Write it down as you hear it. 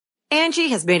Angie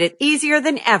has made it easier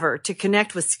than ever to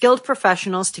connect with skilled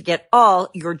professionals to get all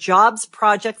your jobs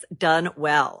projects done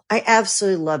well. I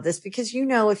absolutely love this because,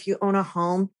 if you own a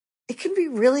home, it can be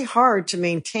really hard to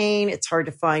maintain. It's hard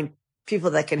to find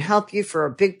people that can help you for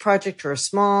a big project or a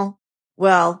small.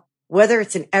 Well, whether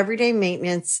it's in everyday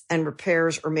maintenance and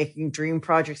repairs or making dream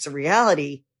projects a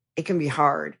reality, it can be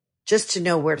hard just to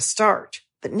know where to start.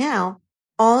 But now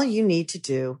all you need to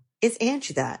do is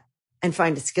Angie that and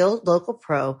find a skilled local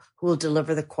pro who will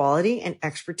deliver the quality and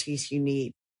expertise you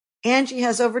need. Angie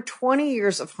has over 20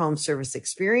 years of home service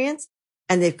experience,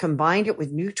 and they've combined it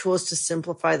with new tools to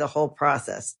simplify the whole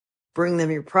process. Bring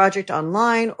them your project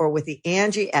online or with the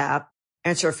Angie app,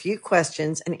 answer a few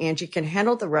questions, and Angie can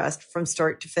handle the rest from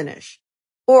start to finish.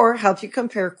 Or help you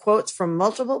compare quotes from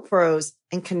multiple pros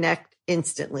and connect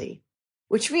instantly,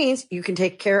 which means you can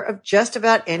take care of just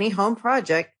about any home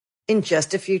project in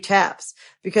just a few taps.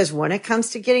 Because when it comes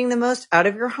to getting the most out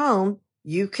of your home,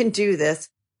 you can do this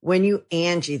when you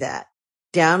Angie that.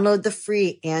 Download the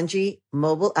free Angie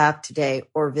mobile app today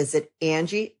or visit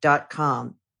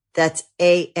Angie.com. That's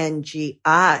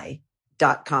ANGI.com.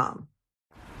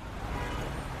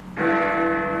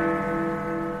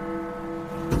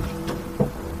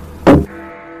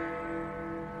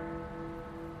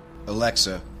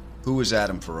 Alexa, who is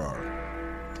Adam Ferrara?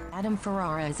 Adam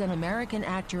Ferrara is an American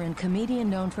actor and comedian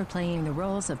known for playing the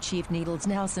roles of Chief Needles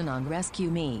Nelson on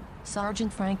Rescue Me,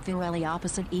 Sergeant Frank Fiorelli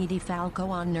opposite Edie Falco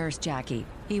on Nurse Jackie.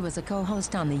 He was a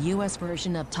co-host on the U.S.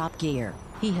 version of Top Gear.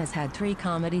 He has had 3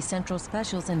 Comedy Central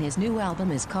specials and his new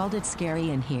album is called It's Scary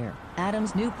in Here.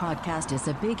 Adam's new podcast is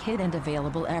a big hit and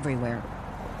available everywhere.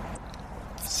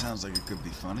 Sounds like it could be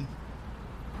funny.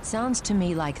 Sounds to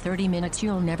me like 30 minutes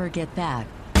you'll never get back.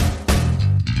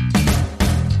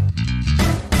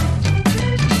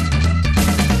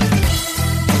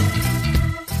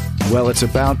 Well, it's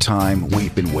about time.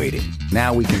 We've been waiting.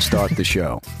 Now we can start the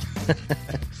show.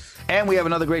 And we have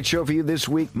another great show for you this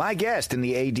week. My guest in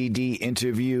the ADD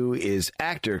interview is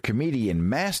actor, comedian,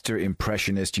 master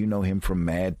impressionist. You know him from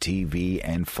Mad TV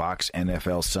and Fox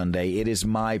NFL Sunday. It is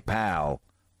my pal,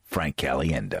 Frank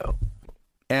Caliendo.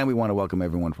 And we want to welcome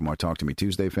everyone from our Talk to Me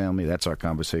Tuesday family. That's our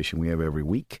conversation we have every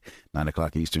week, 9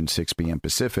 o'clock Eastern, 6 p.m.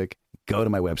 Pacific. Go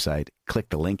to my website, click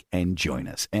the link, and join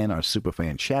us. And our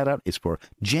superfan shout-out is for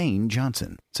Jane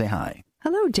Johnson. Say hi.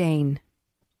 Hello, Jane.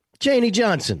 Janie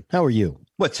Johnson, how are you?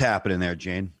 What's happening there,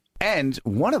 Jane? And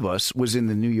one of us was in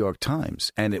the New York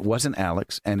Times, and it wasn't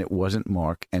Alex, and it wasn't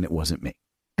Mark, and it wasn't me.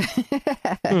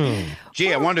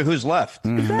 Gee, I wonder who's left.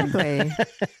 Exactly.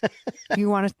 You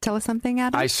want to tell us something,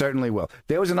 Adam? I certainly will.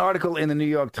 There was an article in the New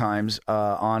York Times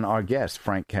on our guest,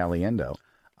 Frank Caliendo.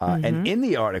 And in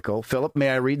the article, Philip, may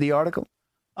I read the article?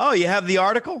 Oh, you have the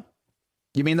article?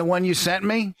 You mean the one you sent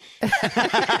me? You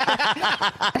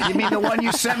mean the one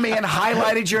you sent me and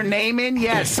highlighted your name in?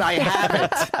 Yes, I have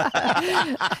it.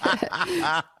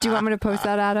 Do you want me to post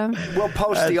that, Adam? We'll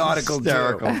post the article,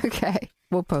 hysterical. too. Okay,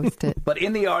 we'll post it. But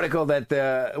in the article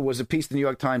that was a piece the New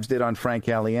York Times did on Frank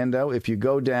Caliendo, if you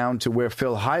go down to where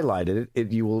Phil highlighted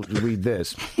it, you will read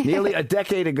this. Nearly a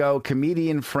decade ago,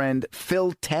 comedian friend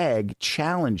Phil Tagg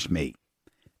challenged me.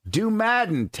 Do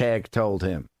Madden, Tagg told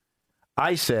him.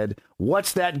 I said,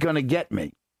 what's that going to get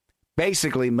me?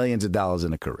 Basically, millions of dollars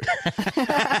in a career.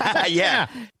 Yeah.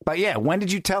 But yeah, when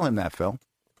did you tell him that, Phil?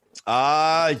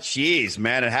 Geez,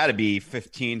 man, it had to be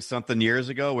 15-something years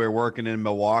ago. We were working in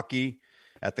Milwaukee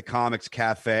at the Comics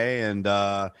Cafe. And,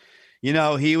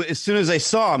 he, as soon as I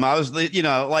saw him, I was,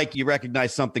 like you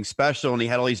recognize something special. And he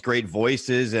had all these great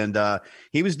voices. And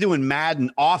he was doing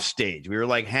Madden off stage. We were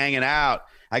like hanging out.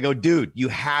 I go, dude, you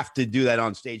have to do that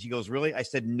on stage. He goes, really? I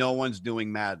said, no one's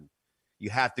doing Madden. You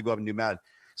have to go up and do Madden.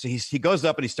 So he goes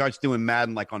up and he starts doing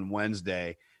Madden like on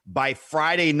Wednesday. By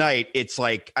Friday night, it's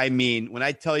like, when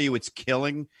I tell you it's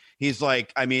killing, he's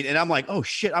like, and I'm like, oh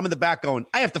shit, I'm in the back going,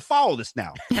 I have to follow this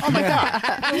now. Oh my God.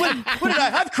 What did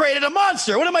I've created a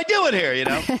monster. What am I doing here?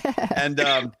 And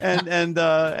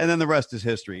then the rest is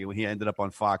history. He ended up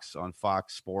on Fox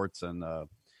Sports and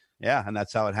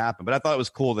that's how it happened. But I thought it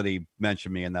was cool that he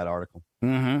mentioned me in that article.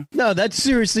 Mm-hmm. No, that's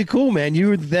seriously cool, man. You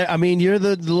were there. You're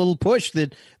the little push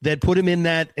that put him in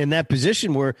that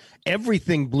position where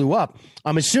everything blew up.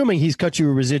 I'm assuming he's cut you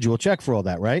a residual check for all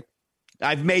that, right?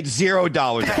 I've made $0.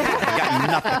 I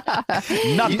got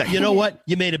nothing. Nothing. You know what?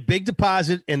 You made a big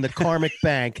deposit in the karmic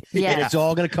bank, and it's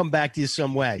all going to come back to you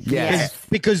some way. Yes.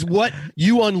 Because what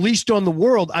you unleashed on the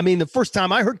world, the first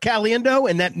time I heard Caliendo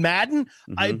and that Madden,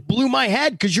 I blew my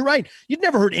head because you're right. You'd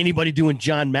never heard anybody doing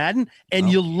John Madden, and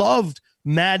you loved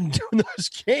Madden doing those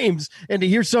games. And to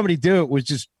hear somebody do it was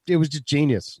just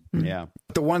genius. Yeah.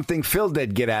 The one thing Phil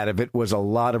did get out of it was a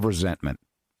lot of resentment.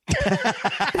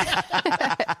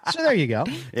 So there you go.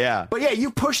 Yeah. But yeah,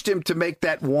 you pushed him to make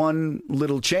that one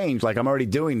little change. Like, I'm already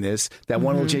doing this. That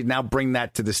one little change. Now bring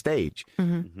that to the stage.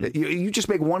 You just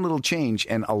make one little change,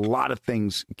 and a lot of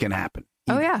things can happen.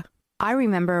 Oh, yeah. I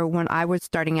remember when I was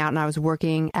starting out and I was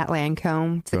working at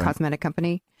Lancome, it's a cosmetic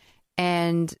company,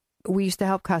 and we used to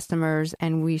help customers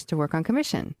and we used to work on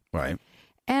commission. Right.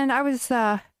 And I was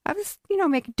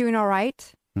doing all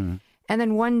right. And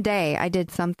then one day I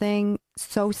did something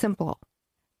so simple.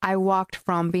 I walked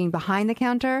from being behind the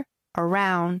counter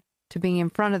around to being in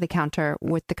front of the counter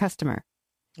with the customer.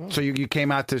 So you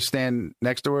came out to stand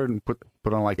next to her and put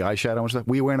on like eyeshadow and stuff?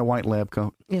 Were you wearing a white lab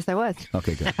coat? Yes, I was.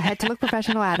 Okay, good. I had to look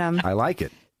professional, Adam. I like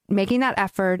it. Making that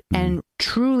effort and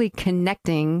truly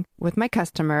connecting with my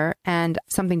customer, and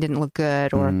something didn't look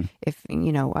good, or if,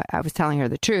 I was telling her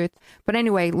the truth. But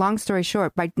anyway, long story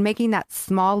short, by making that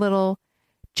small little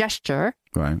gesture,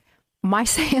 right, my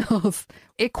sales,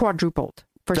 it quadrupled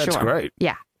for sure. That's great.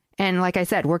 Yeah. And like I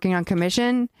said, working on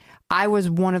commission, I was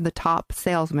one of the top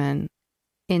salesmen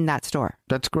in that store.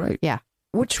 That's great. Yeah.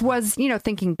 Which was,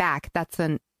 thinking back, that's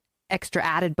an extra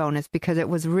added bonus because it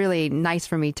was really nice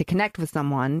for me to connect with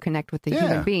someone, connect with a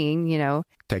human being,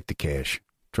 Take the cash.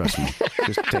 Trust me.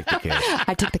 Just take the cash.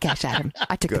 I took the cash, Adam.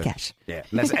 I took the cash. Yeah.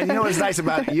 And you know what's nice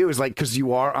about you is like, because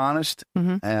you are honest,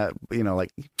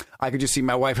 like I could just see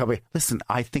my wife helping. Listen,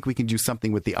 I think we can do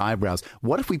something with the eyebrows.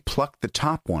 What if we pluck the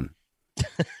top one?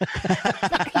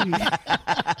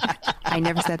 I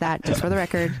never said that, just for the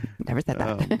record. Never said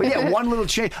that. But yeah, one little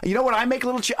change. You know what? I make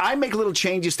little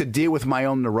changes to deal with my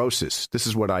own neurosis. This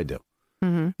is what I do.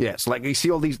 Yes, like you see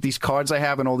all these cards I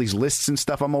have and all these lists and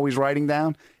stuff I'm always writing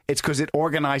down. It's because it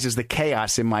organizes the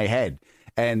chaos in my head.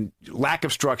 And lack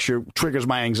of structure triggers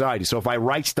my anxiety. So if I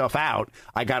write stuff out,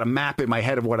 I got a map in my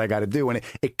head of what I got to do. And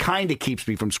it kind of keeps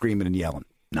me from screaming and yelling.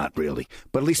 Not really.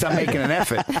 But at least I'm making an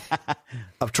effort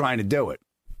of trying to do it.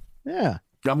 Yeah.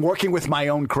 I'm working with my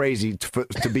own crazy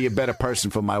to be a better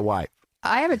person for my wife.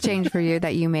 I have a change for you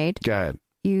that you made. Go ahead.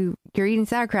 You're eating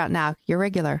sauerkraut now. You're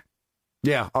regular.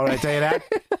 Yeah. All right. I tell you that.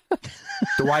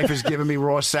 The wife is giving me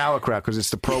raw sauerkraut because it's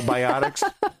the probiotics.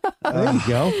 There you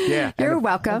go. Yeah. You're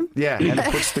welcome. Yeah. And it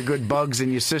puts the good bugs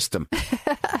in your system.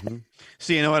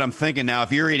 So you know what I'm thinking now?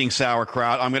 If you're eating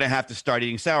sauerkraut, I'm going to have to start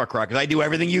eating sauerkraut because I do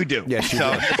everything you do. Yes, you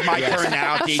so do. It's my turn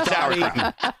now to eat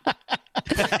sauerkraut.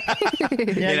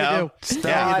 Yeah, you do.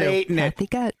 Start eating it. Healthy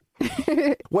gut.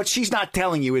 What she's not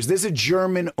telling you is there's a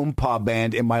German Oompa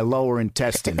band in my lower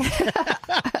intestine.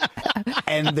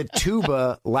 And the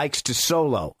tuba likes to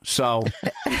solo. So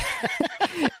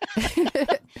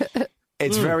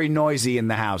it's very noisy in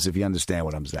the house, if you understand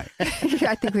what I'm saying.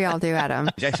 I think we all do, Adam.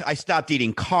 I stopped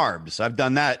eating carbs. I've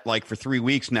done that like for 3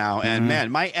 weeks now, and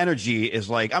man, my energy is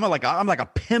like I'm like a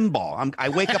pinball. I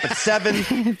wake up at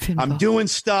 7. I'm doing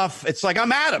stuff. It's like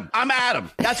I'm Adam.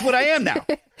 That's what I am now.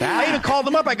 I even called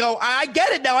them up. I go, I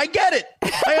get it now. I get it.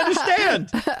 I understand.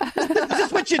 Is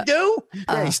this what you do?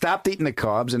 Yeah, he stopped eating the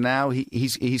carbs, and now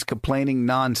he's complaining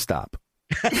nonstop.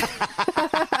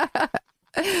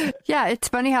 Yeah, it's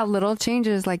funny how little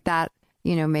changes like that,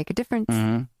 make a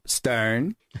difference.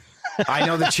 Stern, I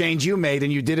know the change you made,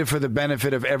 and you did it for the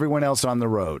benefit of everyone else on the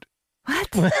road.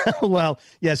 What? Well,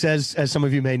 yes, as some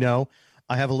of you may know,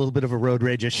 I have a little bit of a road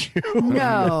rage issue.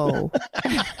 No.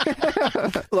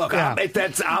 Look,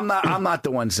 I'm not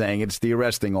the one saying it. It's the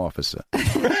arresting officer.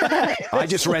 I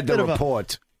just read the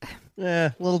report.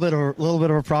 A little bit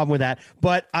of a problem with that,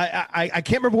 but I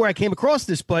can't remember where I came across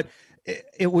this, but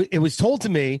it was told to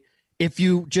me if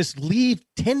you just leave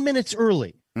 10 minutes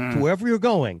early to wherever you're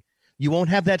going, you won't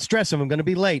have that stress of I'm going to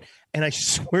be late. And I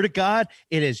swear to God,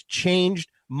 it has changed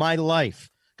my life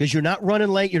because you're not running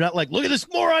late. You're not like, look at this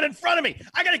moron in front of me.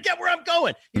 I got to get where I'm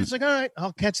going. You're just like, all right,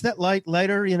 I'll catch that light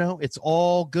later. It's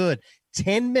all good.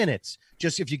 10 minutes.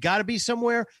 Just if you got to be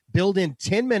somewhere, build in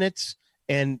 10 minutes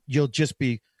and you'll just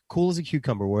be cool as a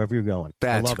cucumber wherever you're going.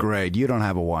 That's great. You don't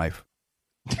have a wife.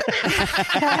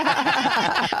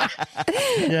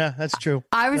 Yeah, that's true.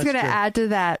 I was going to add to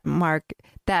that, Mark,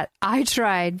 that I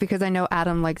tried, because I know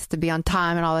Adam likes to be on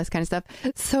time and all this kind of stuff.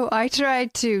 So I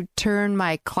tried to turn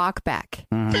my clock back.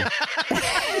 Yes.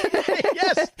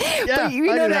 Yeah, but you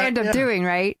know what I end up doing,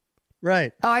 right?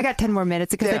 Right. Oh, I got 10 more minutes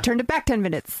because I turned it back 10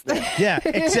 minutes. Yeah,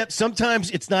 except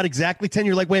sometimes it's not exactly 10.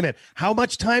 You're like, wait a minute, how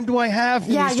much time do I have?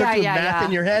 And you start doing math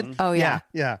in your head. Oh, yeah.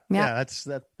 Yeah.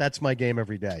 That's my game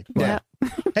every day. Yeah.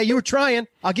 Hey, you were trying.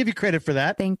 I'll give you credit for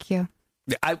that. Thank you.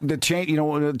 The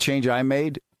change I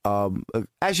made,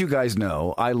 as you guys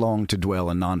know, I long to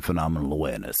dwell in non-phenomenal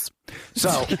awareness.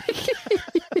 So,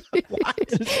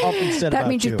 It's often said That about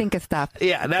means you think of stuff.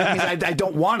 Yeah, that means I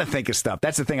don't want to think of stuff.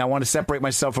 That's the thing. I want to separate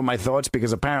myself from my thoughts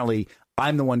because apparently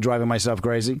I'm the one driving myself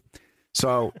crazy.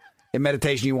 So in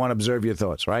meditation, you want to observe your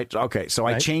thoughts, right? Okay, so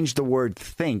I changed the word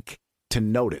think to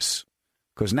notice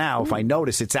because now if I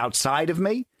notice, it's outside of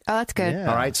me. Oh, that's good.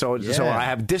 All right, so I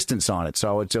have distance on it.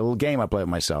 So it's a little game I play with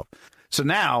myself. So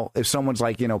now if someone's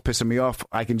like, pissing me off,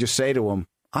 I can just say to them,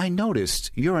 I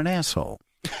noticed you're an asshole.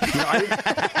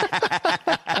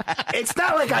 It's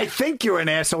not like I think you're an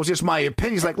asshole. It's just my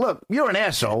opinion. It's like, look, you're an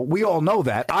asshole. We all know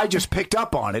that. I just picked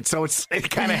up on it, so it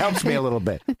kind of helps me a little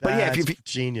bit. But yeah, if you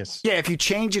genius. Yeah, if you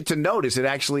change it to notice,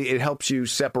 it helps you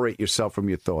separate yourself from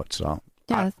your thoughts. So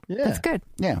that's good.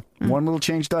 Yeah, one little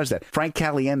change does that. Frank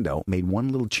Caliendo made one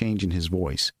little change in his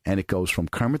voice, and it goes from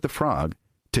Kermit the Frog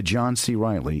to John C.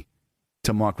 Reilly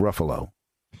to Mark Ruffalo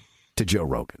to Joe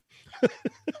Rogan.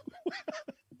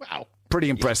 Wow. Pretty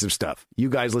impressive stuff. You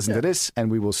guys listen to this, and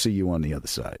we will see you on the other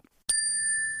side.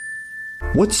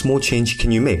 What small change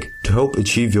can you make to help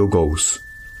achieve your goals?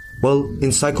 Well,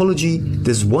 in psychology,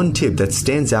 there's one tip that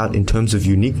stands out in terms of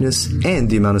uniqueness and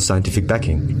the amount of scientific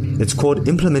backing. It's called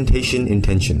implementation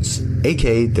intentions,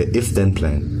 aka the if-then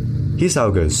plan. Here's how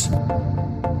it goes.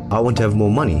 I want to have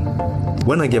more money.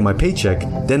 When I get my paycheck,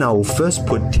 then I will first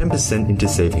put 10% into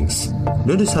savings.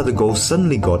 Notice how the goal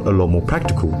suddenly got a lot more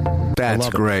practical. That's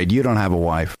great. You don't have a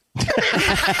wife.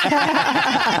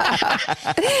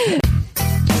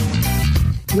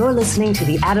 You're listening to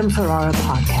the Adam Ferrara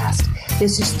podcast.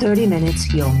 This is 30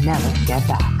 minutes you'll never get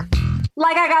back.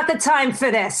 Like I got the time for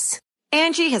this.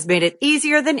 Angie has made it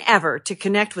easier than ever to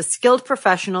connect with skilled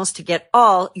professionals to get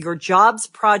all your jobs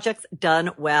projects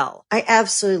done well. I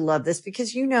absolutely love this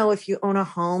because, if you own a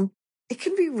home, it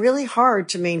can be really hard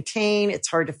to maintain. It's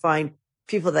hard to find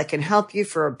people that can help you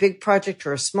for a big project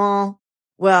or a small.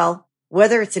 Well,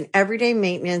 whether it's in everyday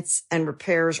maintenance and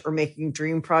repairs or making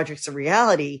dream projects a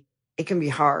reality, it can be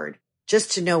hard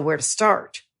just to know where to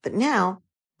start. But now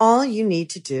all you need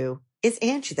to do is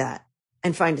Angie that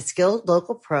and find a skilled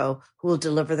local pro who will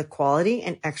deliver the quality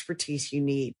and expertise you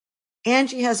need.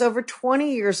 Angie has over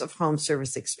 20 years of home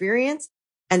service experience,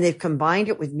 and they've combined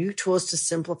it with new tools to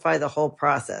simplify the whole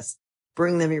process.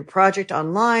 Bring them your project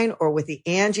online or with the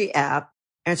Angie app,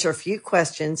 answer a few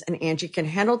questions, and Angie can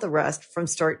handle the rest from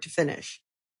start to finish.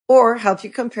 Or help you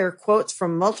compare quotes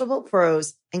from multiple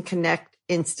pros and connect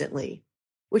instantly,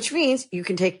 which means you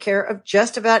can take care of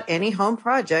just about any home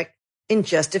project in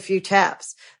just a few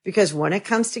taps. Because when it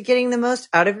comes to getting the most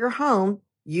out of your home,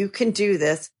 you can do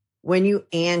this when you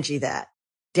Angie that.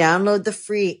 Download the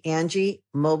free Angie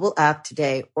mobile app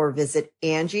today or visit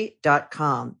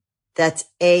Angie.com. That's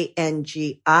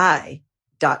ANGI.com.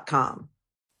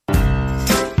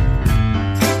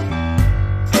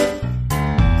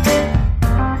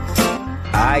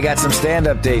 I got some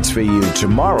stand-up dates for you.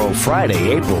 Tomorrow,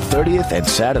 Friday, April 30th, and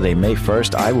Saturday, May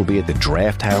 1st, I will be at the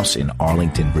Draft House in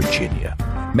Arlington, Virginia.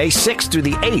 May 6th through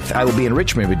the 8th, I will be in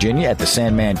Richmond, Virginia at the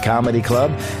Sandman Comedy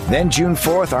Club. Then June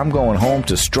 4th, I'm going home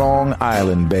to Strong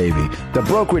Island, baby. The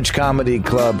Brokerage Comedy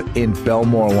Club in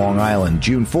Belmore, Long Island.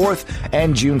 June 4th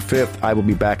and June 5th, I will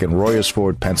be back in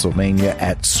Royersford, Pennsylvania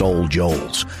at Soul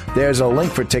Joel's. There's a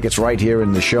link for tickets right here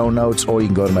in the show notes, or you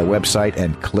can go to my website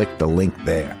and click the link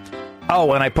there.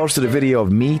 Oh, and I posted a video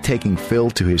of me taking Phil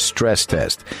to his stress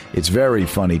test. It's very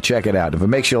funny. Check it out. If it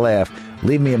makes you laugh,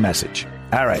 leave me a message.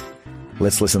 All right,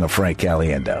 let's listen to Frank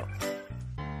Caliendo.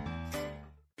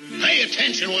 Pay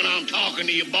attention when I'm talking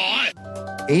to you, boy.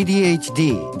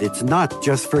 ADHD, it's not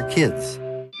just for kids.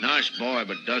 Nice boy,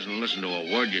 but doesn't listen to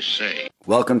a word you say.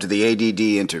 Welcome to the ADD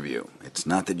interview. It's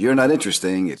not that you're not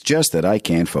interesting, it's just that I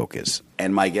can't focus.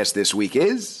 And my guest this week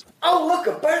is... Oh, look,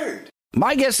 a bird!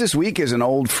 My guest this week is an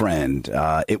old friend.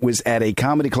 It was at a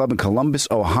comedy club in Columbus,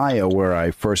 Ohio, where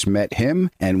I first met him.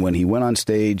 And when he went on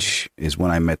stage is when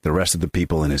I met the rest of the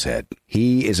people in his head.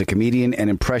 He is a comedian and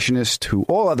impressionist who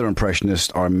all other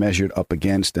impressionists are measured up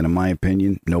against. And in my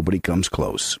opinion, nobody comes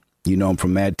close. You know him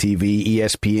from Mad TV,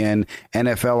 ESPN,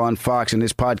 NFL on Fox, and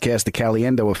his podcast, The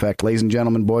Caliendo Effect. Ladies and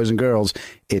gentlemen, boys and girls,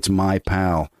 it's my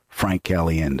pal, Frank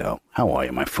Caliendo. How are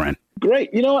you, my friend?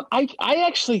 Great. You know what? I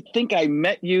actually think I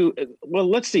met you. Well,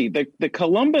 let's see. The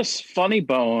Columbus Funny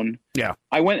Bone. Yeah.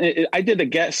 I did a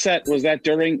guest set. Was that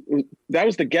that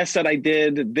was the guest set I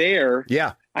did there.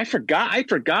 Yeah. I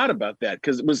forgot about that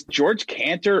because it was George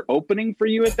Cantor opening for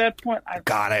you at that point.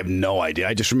 God, I have no idea.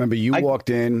 I just remember you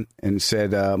walked in and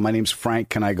said, my name's Frank.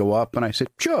 Can I go up? And I said,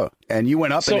 sure. And you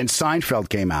went up and then Seinfeld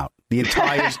came out. The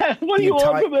entire what are you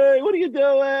want from me? What are you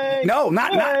doing? No,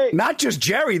 not just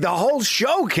Jerry. The whole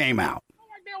show came out. Oh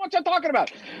my God, what you talking about?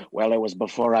 Well, it was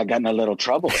before I got in a little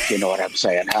trouble, if you know what I'm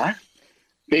saying, huh?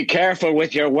 Be careful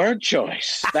with your word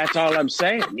choice. That's all I'm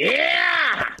saying.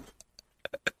 Yeah.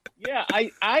 Yeah,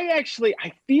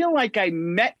 I feel like I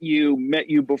met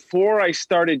you before I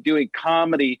started doing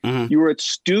comedy. Mm-hmm. You were at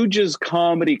Stooges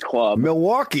Comedy Club,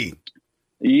 Milwaukee.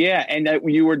 Yeah, and I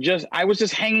was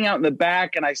just hanging out in the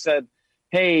back, and I said,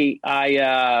 "Hey,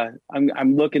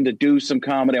 I'm looking to do some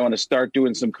comedy. I want to start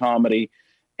doing some comedy."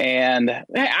 And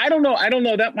I don't know.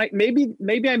 That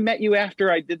maybe I met you after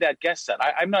I did that guest set.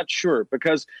 I'm not sure,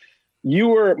 because you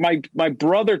were my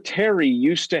brother Terry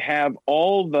used to have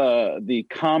all the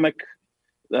comic.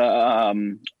 What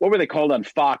were they called on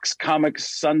Fox?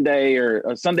 Comics Sunday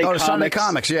or Sunday Comics? Sunday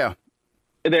Comics, yeah.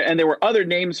 And there were other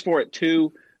names for it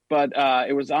too, but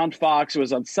it was on Fox. It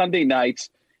was on Sunday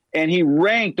nights, and he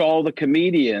ranked all the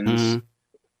comedians,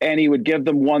 and he would give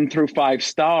them 1 through 5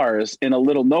 stars in a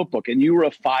little notebook. And you were a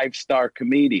 5-star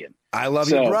comedian. I love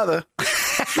you, brother.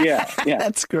 Yeah.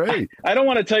 That's great. I don't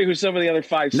want to tell you who some of the other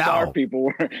 5-star people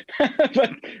were,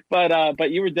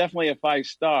 but you were definitely a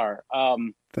 5-star.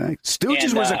 Thanks.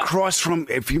 Stooges was across from,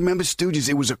 if you remember Stooges,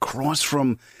 it was across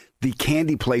from the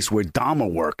candy place where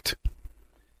Dahmer worked.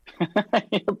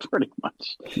 Yeah, pretty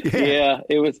much. Yeah,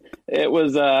 it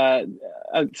was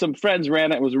some friends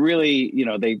ran it. It was really,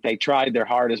 they tried their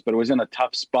hardest, but it was in a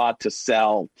tough spot to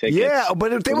sell tickets. Yeah,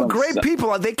 but they were great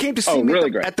people. They came to see me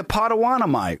at the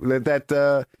Potawatomi,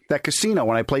 that casino,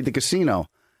 when I played the casino.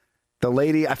 The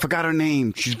lady, I forgot her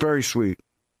name. She's very sweet.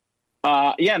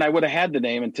 Yeah, and I would have had the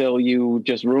name until you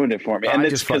just ruined it for me. And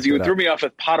it's because you threw me off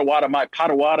at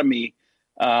Potawatomi.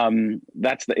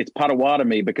 It's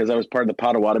Potawatomi because I was part of the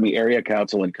Potawatomi Area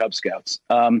Council and Cub Scouts.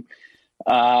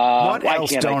 What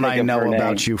else don't I know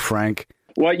about you, Frank?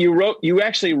 Well, you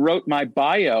actually wrote my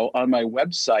bio on my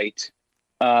website,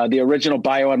 the original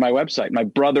bio on my website. My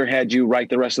brother had you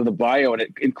write the rest of the bio, and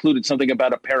it included something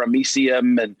about a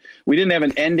paramecium, and we didn't have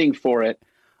an ending for it.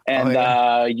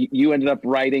 And you ended up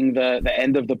writing the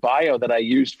end of the bio that I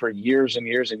used for years and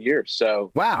years and years.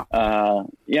 So wow,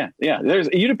 yeah.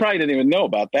 You probably didn't even know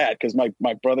about that because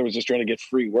my brother was just trying to get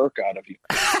free work out of you.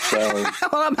 So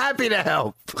well, I'm happy to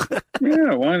help.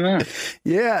 Yeah, why not?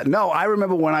 Yeah, no, I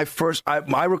remember when I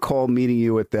recall meeting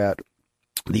you at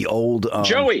the old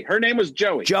Joey. Her name was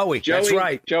Joey. Joey, that's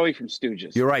right. Joey from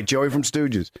Stooges. You're right, Joey from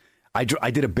Stooges. I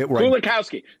did a bit where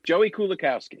Kulikowski. Joey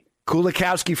Kulikowski.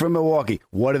 Kulikowski from Milwaukee.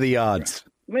 What are the odds?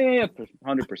 Yeah,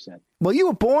 100%. Well, you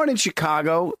were born in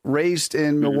Chicago, raised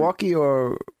in Milwaukee,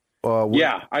 or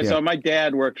yeah. So my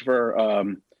dad worked for.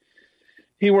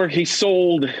 He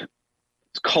sold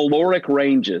caloric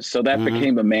ranges, so that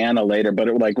became a manna later. But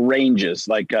it was like ranges,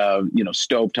 like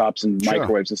stovetops and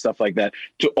microwaves and stuff like that,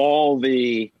 to all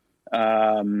the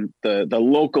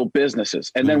local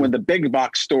businesses. And then when the big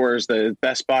box stores, the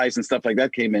Best Buys and stuff like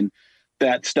that came in,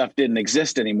 that stuff didn't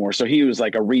exist anymore. So he was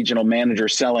like a regional manager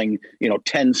selling,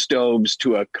 10 stoves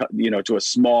to a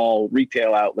small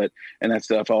retail outlet, and that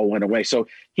stuff all went away. So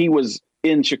he was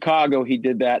in Chicago. He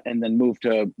did that and then moved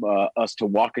to us to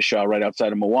Waukesha right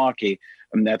outside of Milwaukee.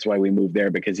 And that's why we moved there,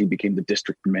 because he became the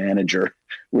district manager.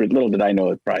 Little did I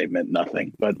know it probably meant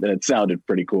nothing, but it sounded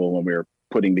pretty cool when we were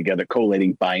putting together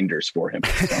collating binders for him.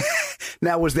 So.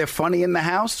 Now, was there funny in the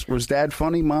house? Was dad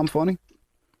funny? Mom funny?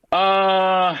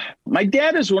 My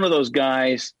dad is one of those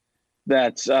guys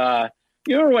that's,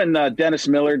 when Dennis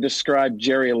Miller described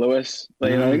Jerry Lewis,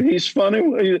 he's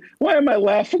funny. Why am I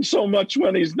laughing so much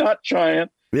when he's not trying?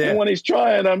 Yeah. And when he's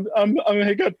trying,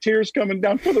 I got tears coming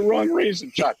down for the wrong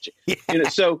reason, Chachi. Yeah.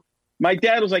 So my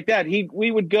dad was like that. We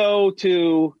would go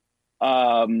to,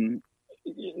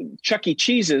 Chuck E.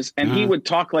 Cheese's, and he would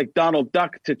talk like Donald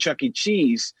Duck to Chuck E.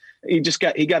 Cheese. He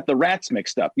got the rats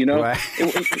mixed up, Right.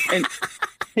 And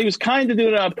he was kind of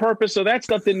doing it on purpose, so that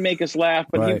stuff didn't make us laugh.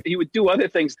 But he would do other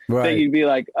things that you'd be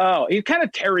like, oh, he's kind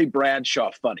of Terry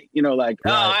Bradshaw funny, oh,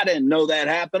 I didn't know that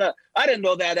happened. I didn't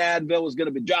know that Advil was going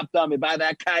to be dropped on me by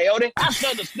that coyote. I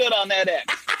should have stood on that edge.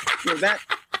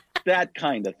 That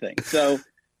kind of thing. So,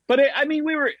 but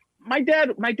my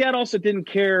dad also didn't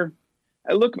care.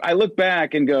 I look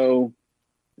back and go,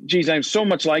 geez, I'm so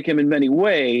much like him in many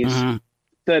ways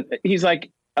that he's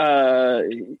like,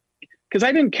 because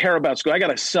I didn't care about school. I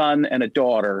got a son and a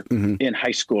daughter in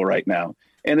high school right now.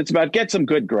 And it's about get some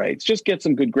good grades. Just get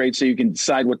some good grades so you can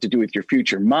decide what to do with your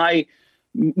future. Make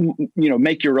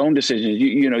your own decisions.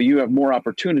 You have more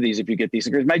opportunities if you get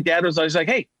decent grades. My dad was always like,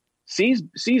 hey,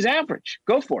 C's average.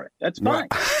 Go for it. That's fine.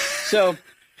 Right. So,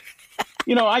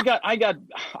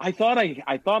 I thought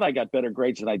I got better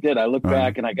grades than I did. I look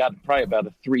back and I got probably about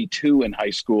a 3.2 in high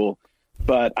school.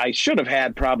 But I should have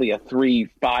had probably a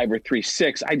 3.5 or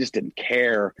 3.6. I just didn't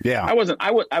care. Yeah, I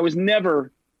was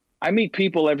never I meet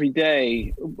people every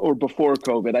day, or before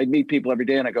COVID, I'd meet people every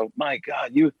day and I go, my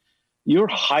God, you're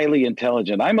highly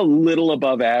intelligent. I'm a little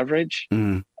above average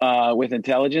with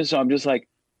intelligence. So I'm just like,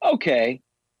 okay,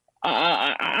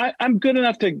 I'm good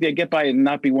enough to get by and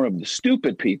not be one of the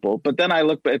stupid people. But then I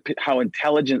look at how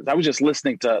intelligent, I was just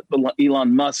listening to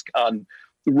Elon Musk on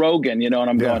Rogan, and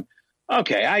I'm going,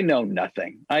 okay, I know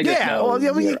nothing. I just know. Well,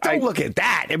 don't look at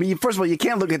that. I mean, first of all, you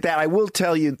can't look at that. I will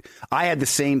tell you, I had the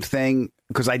same thing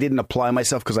because I didn't apply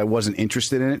myself because I wasn't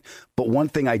interested in it. But one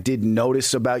thing I did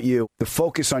notice about you, the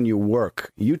focus on your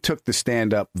work. You took the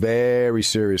stand-up very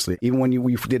seriously. Even when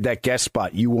you did that guest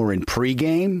spot, you were in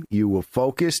pregame, you were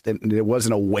focused, and there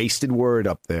wasn't a wasted word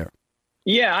up there.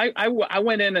 Yeah, I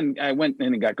went in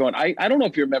and got going. I don't know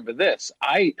if you remember this.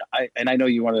 I know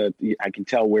you want to. I can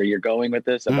tell where you're going with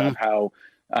this about how.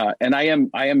 And I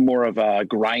am more of a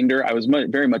grinder. I was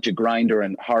very much a grinder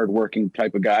and hardworking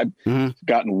type of guy.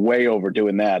 Gotten way over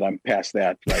doing that. I'm past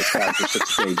that, like 5 or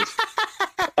 6 stages.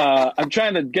 I'm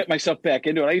trying to get myself back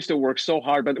into it. I used to work so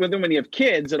hard, but then when you have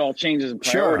kids, it all changes and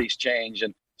priorities change.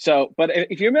 And so, but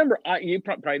if you remember, you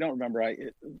probably don't remember.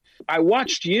 I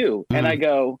watched you, and I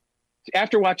go.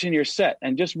 After watching your set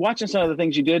and just watching some of the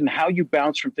things you did and how you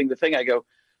bounced from thing to thing, I go,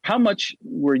 how much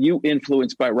were you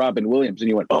influenced by Robin Williams? And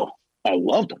you went, oh, I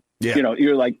loved him. Yeah. You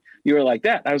were like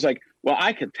that. I was like, well,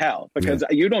 I could tell because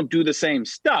you don't do the same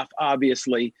stuff,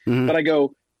 obviously. But I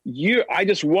go, I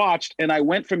just watched and I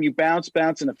went from you bounce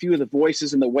and a few of the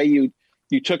voices and the way you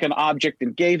took an object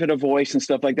and gave it a voice and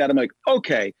stuff like that. I'm like,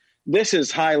 okay. This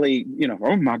is highly,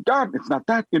 oh my God, it's not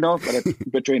that, but it's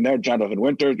between there, Jonathan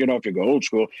Winters, if you go old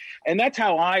school. And that's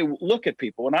how I look at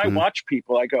people. When I watch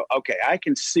people, I go, okay, I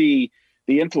can see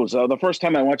the influence. The first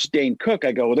time I watched Dane Cook,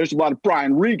 I go, well, there's a lot of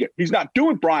Brian Regan. He's not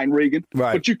doing Brian Regan,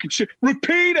 but you can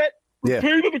repeat it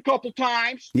a couple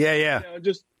times. Yeah.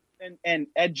 Just and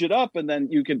edge it up. And then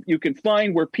you can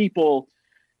find where people,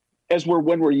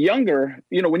 when we're younger,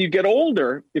 when you get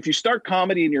older, if you start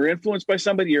comedy and you're influenced by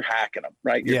somebody, you're hacking them,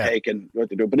 right? You're taking what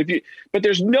to do. But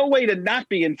there's no way to not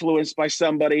be influenced by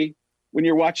somebody when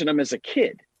you're watching them as a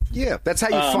kid. Yeah, that's how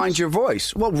you find your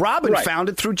voice. Well, Robin found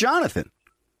it through Jonathan.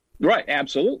 Right,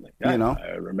 absolutely. I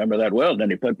remember that well. Then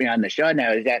he put me on the show.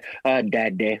 Now is that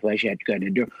that day what you had to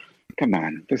do? Come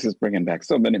on, this is bringing back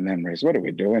so many memories. What are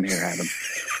we doing here, Adam?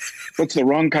 What's the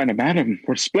wrong kind of Adam?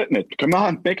 We're splitting it. Come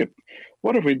on, make it.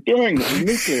 What are we doing?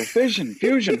 Nuclear fission,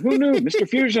 fusion. Who knew? Mr.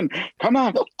 Fusion, come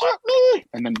on.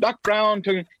 And then Doc Brown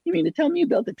took. You mean to tell me you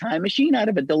built a time machine out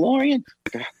of a DeLorean?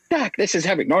 Doc, this is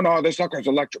heavy. No, this sucker's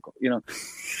electrical.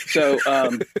 So,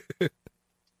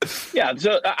 yeah.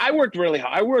 So I worked really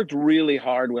hard. I worked really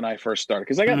hard when I first started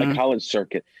because I got in the college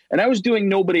circuit, and I was doing what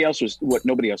nobody else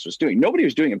was doing. Nobody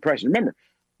was doing impressions. Remember,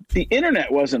 the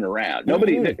internet wasn't around.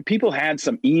 People had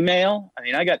some email. I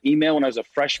mean, I got email when I was a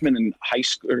freshman in high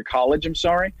school or college. I'm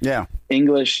sorry. Yeah.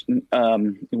 English. It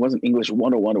wasn't English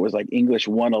 101. It was like English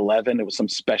 111. It was some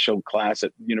special class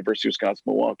at University of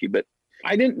Wisconsin-Milwaukee. But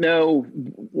I didn't know.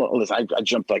 Well, listen, I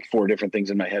jumped like 4 different things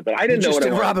in my head, but I didn't know what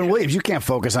I wanted. Robin Williams. You can't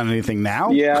focus on anything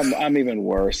now. Yeah, I'm even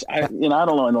worse. I don't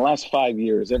know. In the last 5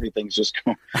 years, everything's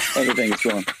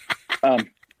going.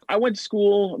 I went to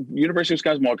school, University of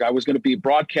Wisconsin-Milwaukee. I was going to be a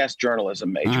broadcast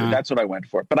journalism major. That's what I went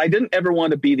for. But I didn't ever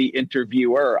want to be the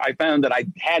interviewer. I found that I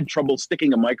had trouble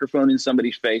sticking a microphone in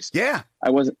somebody's face. Yeah. I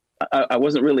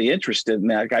wasn't really interested in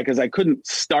that guy because I couldn't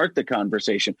start the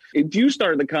conversation. If you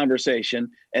started the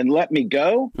conversation and let me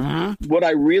go, what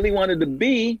I really wanted to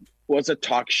be was a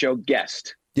talk show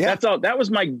guest. Yeah. That's all. That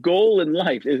was my goal in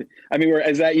life. I mean,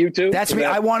 is that you too? That's me.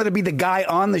 I wanted to be the guy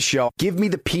on the show. Give me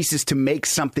the pieces to make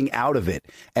something out of it.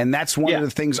 And that's one of the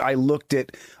things I looked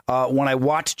at when I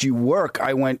watched you work.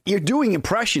 I went, you're doing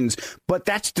impressions, but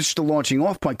that's just the launching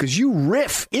off point because you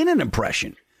riff in an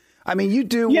impression. I mean, you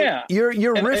do. Yeah. You're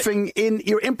riffing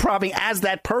you're improvising as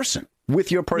that person with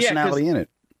your personality in it.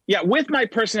 Yeah, with my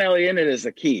personality in it is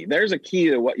a key. There's a key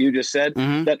to what you just said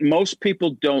that most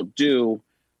people don't do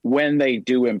when they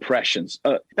do impressions.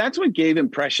 That's what gave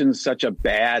impressions such a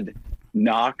bad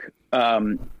knock.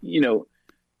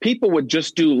 People would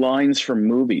just do lines from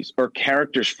movies or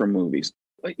characters from movies.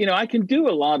 I can do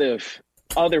a lot of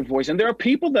other voice, and there are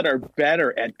people that are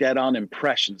better at dead-on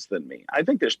impressions than me. I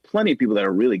think there's plenty of people that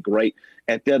are really great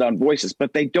at dead-on voices,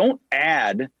 but they don't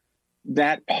add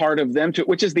that part of them to it,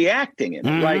 which is the acting in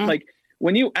it, right? Like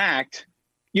when you act,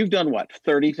 you've done what,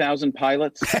 30,000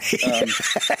 pilots?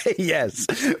 Yes.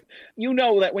 You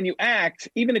know that when you act,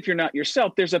 even if you're not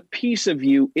yourself, there's a piece of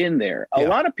you in there. A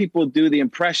lot of people do the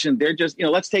impression. They're just,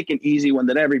 let's take an easy one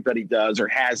that everybody does or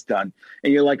has done.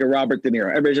 And you're like a Robert De Niro.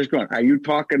 Everybody's just going, are you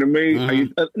talking to me? Are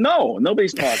you? No,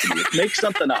 nobody's talking to you. Make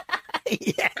something up.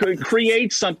 could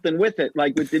create something with it.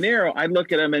 Like with De Niro, I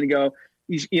look at him and go,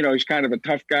 he's kind of a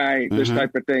tough guy, this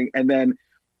type of thing. And then,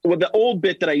 well, the old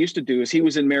bit that I used to do is he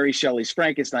was in Mary Shelley's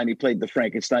Frankenstein. He played the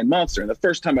Frankenstein monster. And the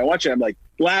first time I watched it, I'm like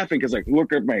laughing because like,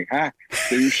 look at me. Huh?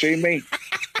 Do you see me?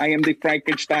 I am the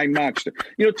Frankenstein monster.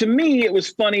 To me, it was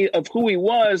funny of who he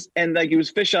was. And like he was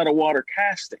fish out of water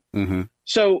casting. Mm-hmm.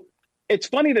 So it's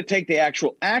funny to take the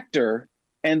actual actor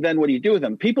and then what do you do with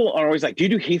them? People are always like, do you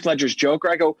do Heath Ledger's Joker?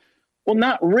 I go, well,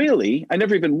 not really. I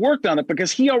never even worked on it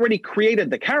because he already created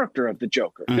the character of the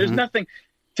Joker. Mm-hmm. There's nothing,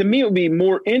 to me, it would be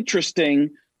more interesting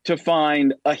to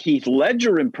find a Heath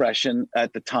Ledger impression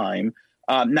at the time.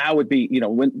 Now would be,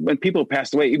 when people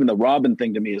passed away, even the Robin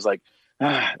thing to me is like,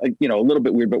 a little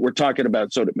bit weird, but we're talking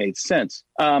about so it made sense.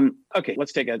 Okay,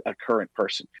 let's take a current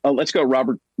person. Let's go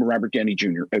Robert Downey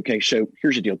Jr. Okay, so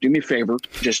here's the deal. Do me a favor.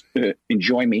 Just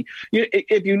enjoy me.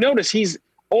 If you notice, he's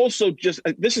also just,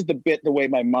 this is the way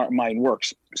my mind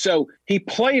works. So he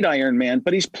played Iron Man,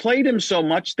 but he's played him so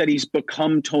much that he's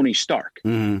become Tony Stark.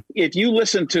 Mm-hmm. If you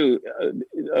listen to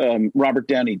Robert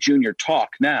Downey Jr.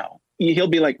 talk now, he'll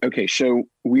be like, okay, so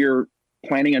we're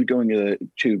planning on going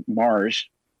to Mars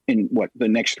in the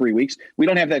next 3 weeks. We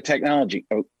don't have that technology.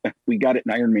 Oh, we got it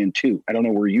in Iron Man 2. I don't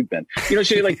know where you've been. So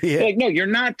you're like, you're like, no, you're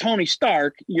not Tony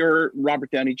Stark. You're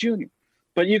Robert Downey Jr.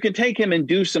 But you can take him and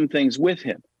do some things with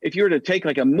him. If you were to take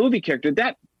like a movie character,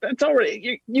 that's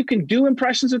already, you can do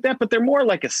impressions with that, but they're more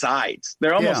like asides.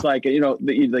 They're almost like,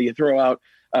 you throw out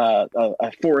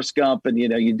a Forrest Gump and,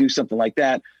 you do something like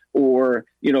that. Or,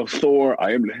 Thor,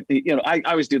 I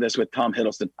always do this with Tom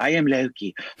Hiddleston. I am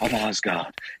Loki of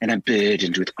Asgard, and I'm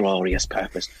burdened with glorious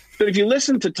purpose. But if you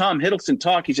listen to Tom Hiddleston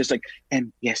talk, he's just like,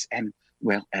 yes,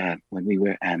 when we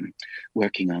were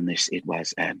working on this, it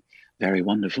was very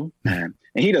wonderful. And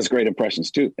he does great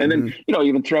impressions too. And then,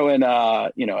 even throw in,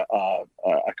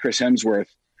 Chris Hemsworth,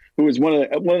 who was one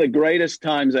of the greatest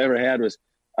times I ever had was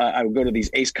I would go to these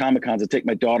Ace Comic Cons and take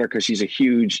my daughter because she's a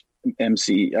huge Marvel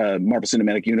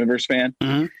Cinematic Universe fan.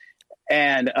 Mm-hmm.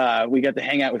 And we got to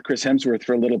hang out with Chris Hemsworth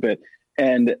for a little bit.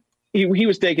 And he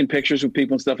was taking pictures with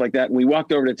people and stuff like that. And we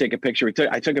walked over to take a picture.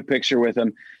 I took a picture with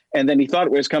him. And then he thought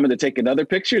it was coming to take another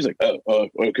picture. He's like, okay. Oh,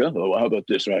 how about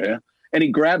this right here? And he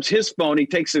grabs his phone. He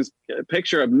takes his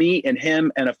picture of me and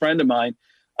him and a friend of mine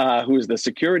who is the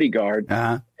security guard.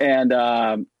 Uh-huh.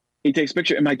 And he takes a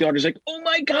picture. And my daughter's like, oh,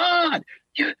 my God,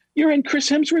 you're in Chris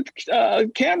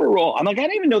Hemsworth's camera roll. I'm like, I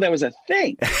didn't even know that was a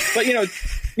thing. But,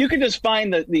 you can just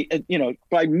find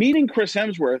by meeting Chris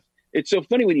Hemsworth, it's so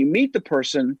funny when you meet the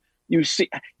person, you see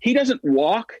he doesn't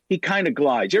walk, he kind of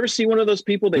glides. You ever see one of those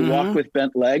people, they walk with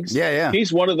bent legs? Yeah.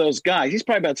 He's one of those guys. He's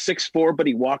probably about 6'4", but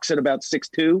he walks at about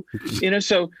 6'2",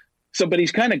 So, but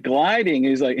he's kind of gliding.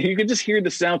 He's like, you can just hear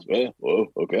the sounds. Oh,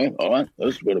 okay. All right.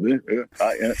 That's going to be.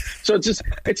 Yeah. So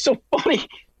it's so funny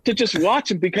to just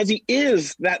watch him because he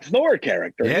is that Thor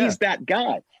character. Yeah. He's that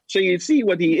guy. So you see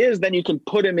what he is, then you can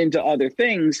put him into other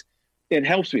things. It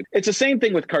helps me. It's the same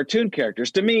thing with cartoon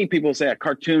characters. To me, people say a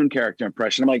cartoon character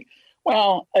impression. I'm like,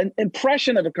 well, an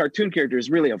impression of a cartoon character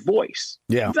is really a voice.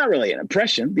 Yeah. It's not really an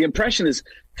impression. The impression is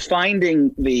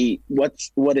finding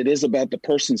what it is about the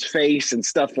person's face and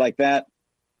stuff like that.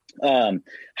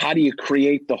 How do you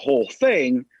create the whole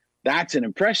thing? That's an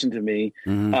impression to me.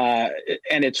 Mm-hmm.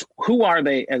 And it's who are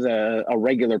they as a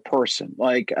regular person?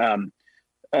 Like, I'm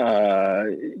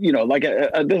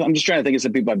just trying to think of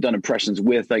some people I've done impressions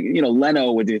with, like,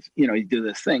 Leno would do, he do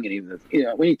this thing and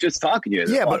when he's just talking to you.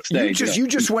 Yeah, but stage, you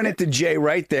just went into Jay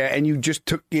right there and you just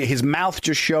took, his mouth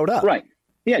just showed up. Right.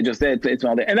 Yeah, just it's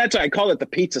all there. And that's why I call it the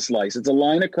pizza slice. It's a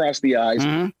line across the eyes,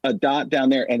 a dot down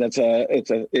there, and it's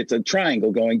a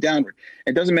triangle going downward.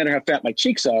 It doesn't matter how fat my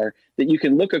cheeks are, that you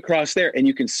can look across there and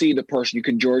you can see the person. You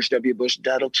can George W. Bush,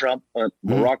 Donald Trump,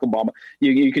 Barack Obama.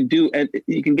 You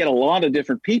can get a lot of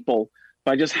different people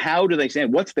by just how do they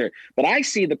stand, what's there. But I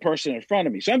see the person in front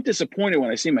of me. So I'm disappointed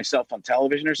when I see myself on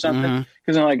television or something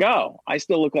because I'm like, oh, I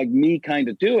still look like me kind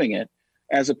of doing it.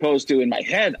 As opposed to in my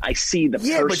head, I see the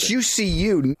person. Yeah, but you see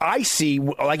you. I see,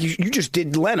 like you just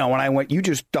did Leno when I went,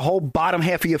 the whole bottom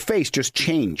half of your face just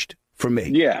changed for me.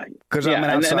 Yeah. Because I'm an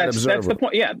outside observer. That's the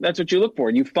point. Yeah, that's what you look for.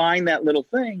 And you find that little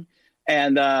thing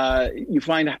and you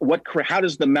find how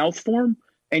does the mouth form?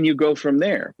 And you go from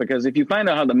there. Because if you find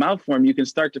out how the mouth form, you can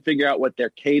start to figure out what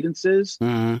their cadence is.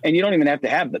 Mm-hmm. And you don't even have to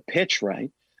have the pitch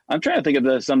right. I'm trying to think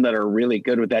of some that are really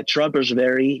good with that. Trump is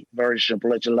very, very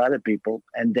simple. It's a lot of people.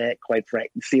 And quite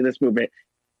frankly, see this movement,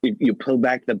 you pull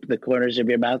back the corners of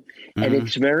your mouth. And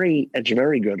it's very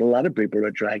good. A lot of people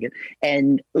are trying it.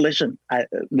 And listen,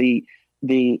 the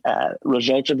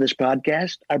results of this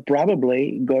podcast are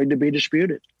probably going to be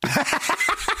disputed.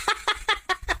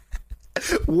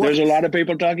 There's a lot of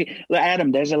people talking.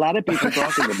 Adam, there's a lot of people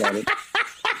talking about it.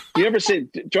 You ever see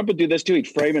Trump would do this too? He'd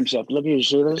frame himself. Look, you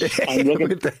see this? I'm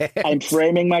looking. I'm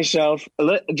framing myself,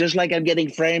 just like I'm getting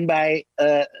framed by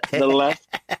the left,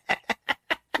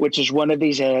 which is one of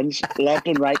these hands, left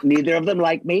and right. Neither of them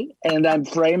like me, and I'm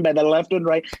framed by the left and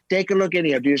right. Take a look in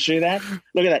here. Do you see that?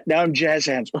 Look at that. Now I'm jazz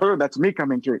hands. Oh, that's me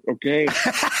coming through. Okay.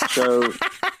 So,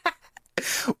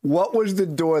 what was the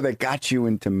door that got you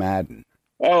into Madden?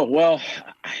 Oh, well,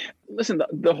 listen,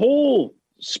 the whole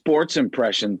sports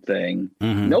impression thing,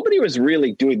 nobody was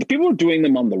really doing. The people were doing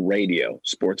them on the radio,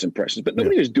 sports impressions, but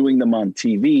nobody was doing them on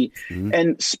TV.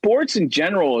 And sports in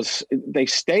general, they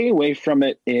stay away from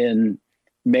it in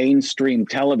mainstream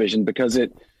television because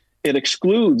it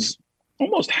excludes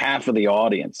almost half of the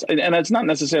audience. And it's not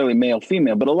necessarily male,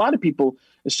 female, but a lot of people,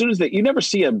 as soon as you never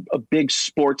see a big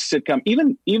sports sitcom,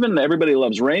 even Everybody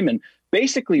Loves Raymond,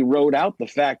 basically wrote out the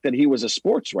fact that he was a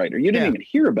sports writer. You didn't even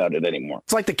hear about it anymore.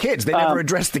 It's like the kids. They never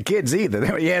addressed the kids either.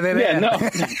 No. We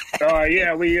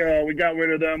got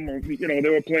rid of them. They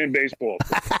were playing baseball.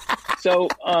 So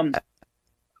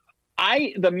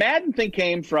the Madden thing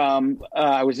came from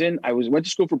I went to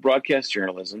school for broadcast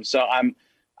journalism. So I'm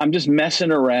just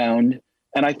messing around,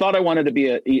 and I thought I wanted to be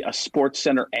a Sports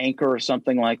Center anchor or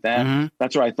something like that.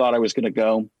 That's where I thought I was going to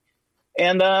go.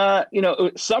 And,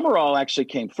 Summerall actually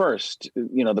came first,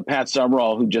 the Pat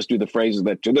Summerall who just do the phrases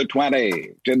that to the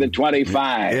 20, to the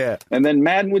 25. Yeah. And then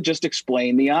Madden would just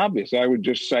explain the obvious. I would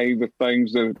just say the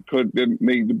things that didn't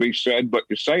need to be said, but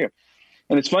you say it.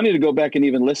 And it's funny to go back and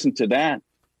even listen to that.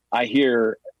 I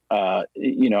hear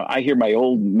my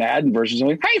old Madden versions.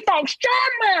 Like, hey, folks,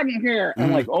 John Madden here.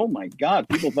 I'm like, oh, my God,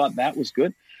 people thought that was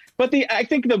good. But I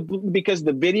think because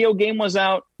the video game was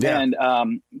out, and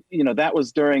that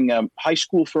was during high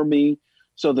school for me.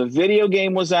 So the video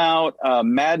game was out.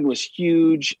 Madden was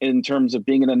huge in terms of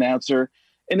being an announcer.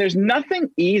 And there's nothing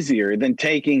easier than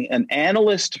taking an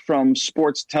analyst from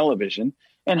sports television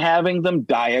and having them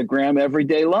diagram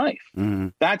everyday life.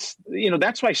 That's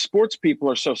why sports people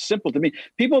are so simple to me.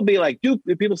 People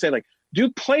say do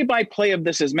play-by-play of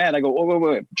this as Madden. I go,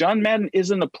 wait. John Madden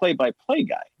isn't a play-by-play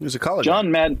guy. He was a color John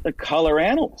guy. Madden, a color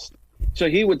analyst. So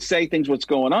he would say things, what's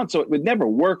going on. So it would never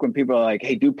work when people are like,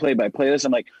 hey, do play-by-play this.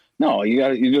 I'm like, no,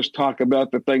 you just talk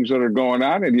about the things that are going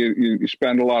on, and you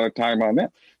spend a lot of time on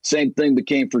that. Same thing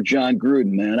became for John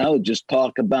Gruden, man. I would just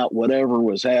talk about whatever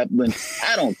was happening.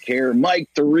 I don't care. Mike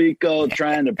Tirico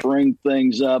trying to bring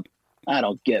things up. I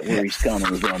don't get where he's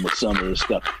coming from with some of this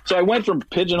stuff. So I went from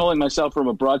pigeonholing myself from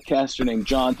a broadcaster named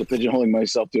John to pigeonholing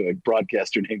myself to a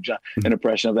broadcaster named John, an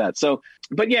impression of that. So,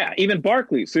 but yeah, even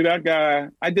Barkley. See that guy?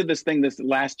 I did this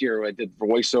last year. I did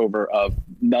voiceover of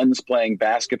nuns playing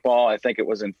basketball. I think it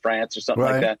was in France or something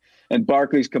like that. And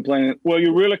Barkley's complaining, well,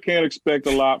 you really can't expect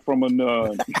a lot from a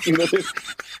nun.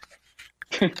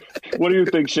 What do you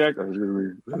think, Shaq?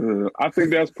 I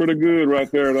think that's pretty good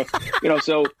right there.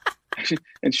 So...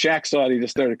 And Shaq saw it. He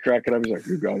just started cracking up. He's like,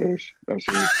 "You got this. That's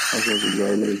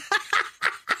exactly."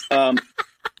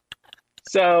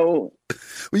 So,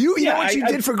 you know what you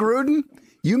did for Gruden?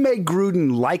 You made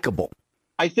Gruden likable.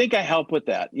 I think I helped with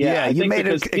that. Yeah, you made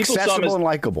him accessible and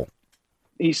likable.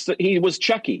 He was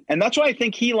Chucky, and that's why I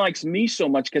think he likes me so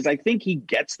much, because I think he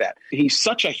gets that. He's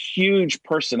such a huge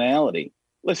personality.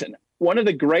 Listen, one of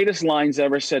the greatest lines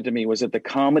ever said to me was at the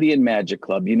Comedy and Magic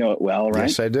Club. You know it well, right?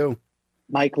 Yes, I do.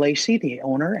 Mike Lacey, the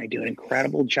owner, I do an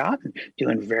incredible job,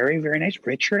 doing very, very nice.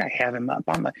 Richard, I have him up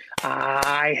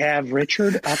I have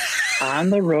Richard up on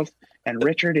the roof, and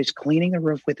Richard is cleaning the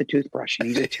roof with a toothbrush, and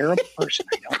he's a terrible person.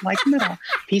 I don't like him at all.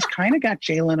 He's kind of got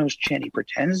Jay Leno's chin. He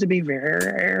pretends to be very,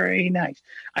 very nice.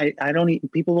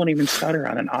 People don't even stutter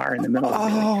on an R in the middle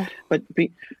of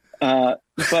it.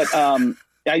 But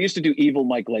I used to do evil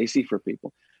Mike Lacey for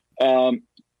people.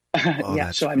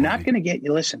 So I'm not going to get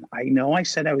you. Listen, I know I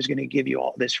said I was going to give you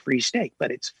all this free steak, but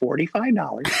it's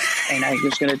 $45, and I'm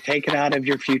just going to take it out of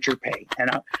your future pay. And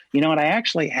you know what? I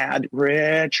actually had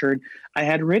Richard. I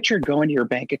had Richard go into your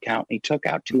bank account, and he took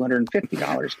out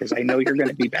 $250 because I know you're going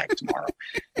to be back tomorrow.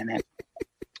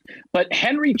 But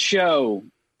Henry Cho.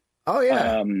 Oh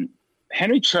yeah.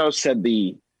 Henry Cho said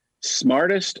the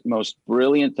smartest, most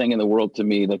brilliant thing in the world to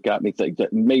me that got me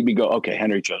that made me go, okay,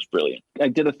 Henry Cho's brilliant. I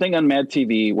did a thing on Mad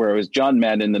TV where it was John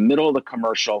Madden in the middle of the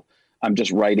commercial. I'm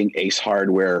just writing Ace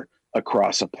Hardware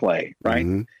across a play, right?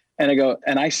 And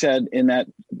I said in that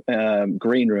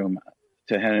green room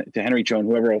to Henry Cho and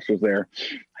whoever else was there,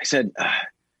 I said,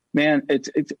 man,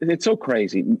 it's so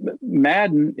crazy.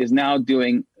 Madden is now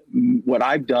doing what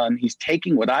I've done. He's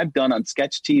taking what I've done on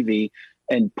sketch TV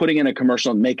and putting in a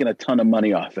commercial and making a ton of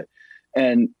money off it.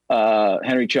 And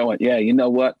Henry Cho went, yeah, you know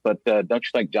what? But don't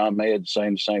you think John Madden's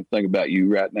saying the same thing about you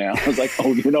right now? I was like,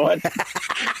 oh, you know what?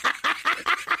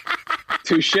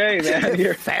 Touche, man.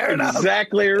 You're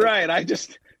exactly right. I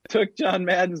just took John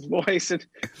Madden's voice and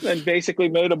then basically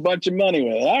made a bunch of money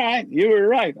with it. All right, you were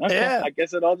right. Okay, yeah. I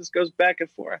guess it all just goes back and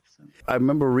forth. I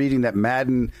remember reading that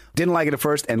Madden didn't like it at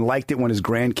first and liked it when his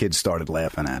grandkids started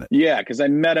laughing at it. Yeah, because I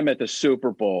met him at the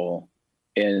Super Bowl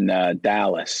in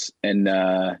Dallas, and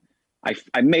I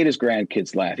made his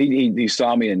grandkids laugh. He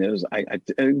saw me, and it was I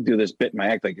do this bit in my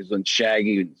act like it was on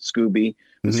Shaggy and Scooby.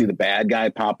 You see the bad guy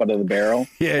pop out of the barrel.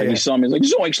 Yeah, and he saw me,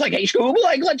 he's like, Zoinks, like, hey, Scooby,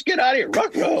 like, let's get out of here.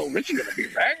 Ruh-roh, Richie's going to be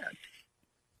bad.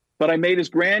 But I made his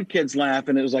grandkids laugh,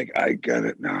 and it was like, I get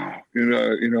it now. You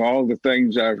know, all the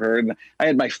things I've heard. And I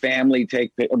had my family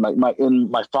take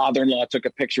my father-in-law took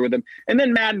a picture with him, and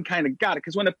then Madden kind of got it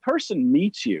because when a person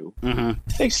meets you,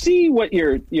 they see what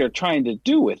you're trying to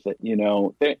do with it. You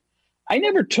know, I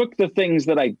never took the things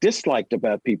that I disliked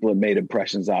about people and made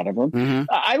impressions out of them.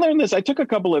 I learned this. I took a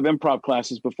couple of improv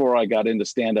classes before I got into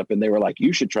stand-up, and they were like,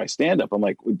 you should try stand-up. I'm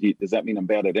like, does that mean I'm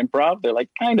bad at improv? They're like,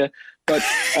 kind of. But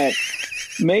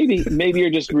maybe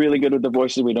you're just really good with the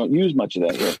voices. We don't use much of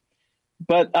that here.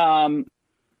 But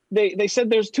they said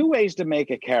there's two ways to make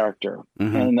a character.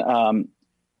 And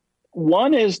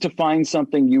one is to find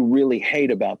something you really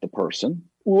hate about the person.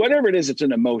 Whatever it is, it's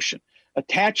an emotion.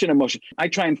 Attach an emotion. I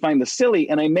try and find the silly,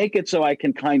 and I make it so I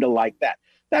can kind of like that.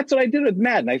 That's what I did with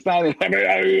Madden. I found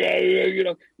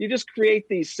it, you just create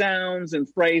these sounds and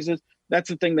phrases. That's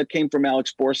the thing that came from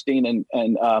Alex Borstein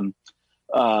and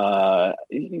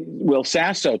Will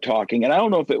Sasso talking. And I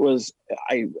don't know if it was,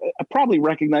 I probably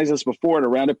recognized this before and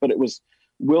around it, but it was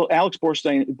Alex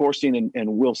Borstein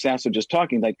and Will Sasso just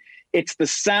talking. Like, it's the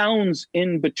sounds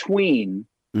in between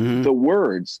the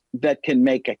words that can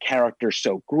make a character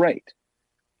so great.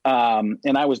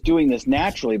 And I was doing this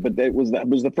naturally, but that was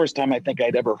the first time I think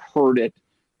I'd ever heard it.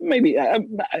 Maybe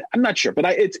I'm not sure, but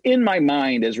it's in my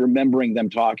mind as remembering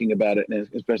them talking about it, and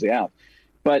especially Al.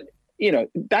 But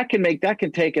that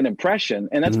can take an impression,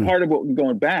 and that's part of what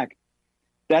going back.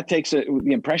 That takes the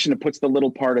impression and puts the little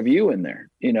part of you in there.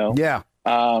 Yeah.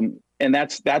 And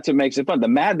that's what makes it fun. The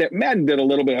Madden did a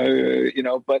little bit,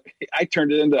 but I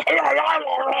turned it into,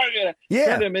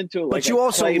 turned him into. But you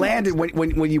also landed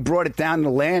when you brought it down to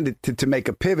land to make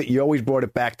a pivot. You always brought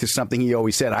it back to something he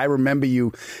always said. I remember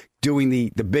you doing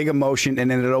the big emotion, and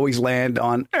then it always landed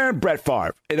on Brett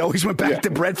Favre. It always went back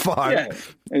to Brett Favre. Yeah,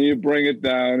 and you bring it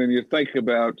down, and you think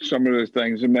about some of the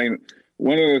things. I mean,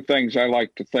 one of the things I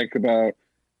like to think about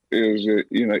is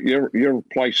you ever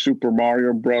play Super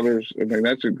Mario Brothers? I mean,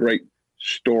 that's a great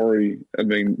story. I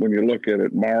mean, when you look at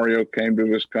it, Mario came to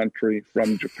this country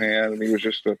from Japan, and he was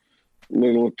just a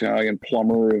little Italian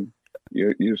plumber, and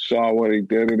you saw what he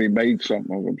did, and he made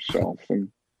something of himself.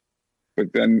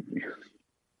 But then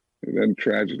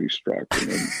tragedy struck,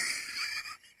 and then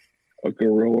a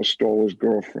gorilla stole his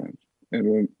girlfriend.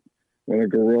 And when a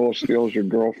gorilla steals your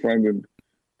girlfriend and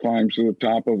climbs to the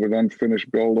top of an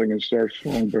unfinished building and starts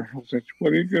throwing barrels at you,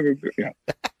 what are you going to do? Yeah.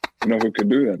 You know who could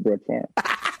do that? Brett Favre.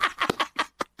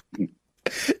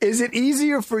 Is it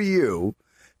easier for you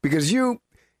because I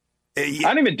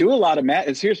don't even do a lot of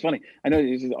Here's funny. I know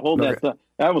you hold that thought.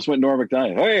 I almost went Norm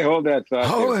Macdonald. Hey, hold that thought,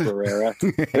 Ferreira.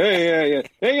 Hey,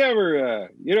 ever,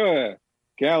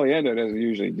 Caliendo doesn't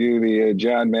usually do the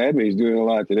John Madden, but he's doing a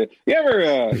lot today.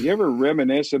 You ever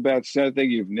reminisce about something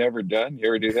you've never done? You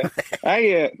ever do that?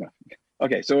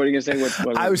 Okay, so what are you going to say?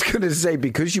 What I was going to say,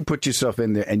 because you put yourself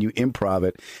in there and you improv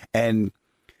it, and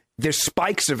there's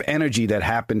spikes of energy that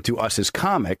happen to us as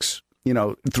comics,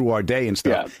 through our day and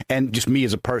stuff. Yeah. And just me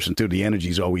as a person, too. The energy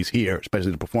is always here,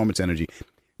 especially the performance energy.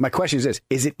 My question is this.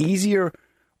 Is it easier,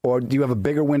 or do you have a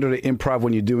bigger window to improv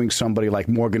when you're doing somebody like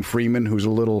Morgan Freeman, who's a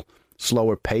little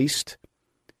slower paced,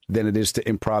 than it is to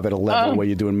improv at a level where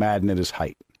you're doing Madden at his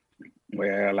height?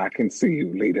 Well, I can see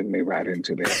you leading me right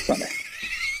into there, sonny.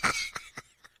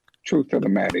 Truth of the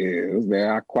matter is,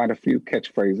 there are quite a few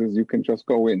catchphrases you can just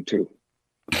go into.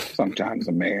 Sometimes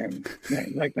a man,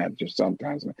 like that, just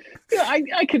sometimes. Yeah,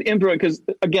 I could improv because,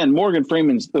 again, Morgan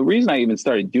Freeman's, the reason I even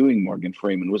started doing Morgan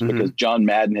Freeman was because John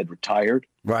Madden had retired.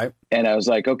 Right. And I was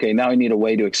like, okay, now I need a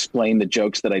way to explain the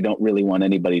jokes that I don't really want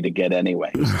anybody to get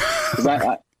anyway. Because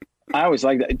I always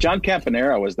like that. John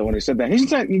Campanera was the one who said that. He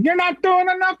said, you're not doing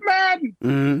enough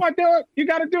Madden. Why do it? You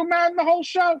got to do Madden the whole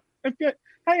show.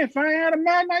 If I had a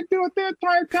Madden, I'd do it the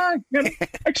entire time.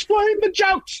 Explain the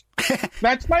jokes.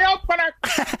 That's my opener.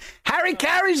 Harry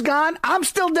Carey's gone. I'm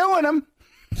still doing them.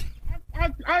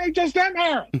 I just am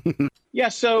Harry. Yeah,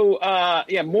 so,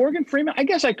 Morgan Freeman, I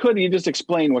guess I could. You just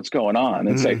explain what's going on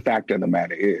and say fact of the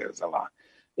matter is a lot.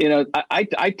 you know,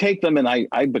 I take them and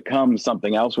I become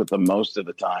something else with them most of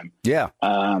the time. Yeah.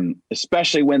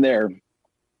 Especially when they're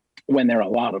a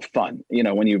lot of fun, you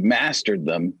know, when you've mastered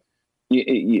them,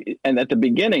 and at the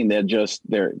beginning, they're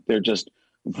just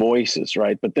voices,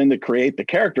 right? But then to create the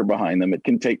character behind them, it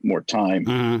can take more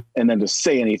time. And then to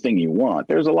say anything you want.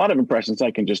 There's a lot of impressions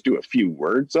I can just do a few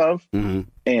words of,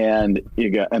 and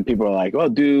people are like, "Oh,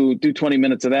 do 20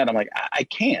 minutes of that." I'm like, I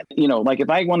can't. You know, like if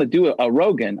I want to do a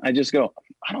Rogan, I just go,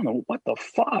 I don't know what the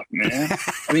fuck, man.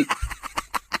 I mean,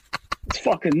 it's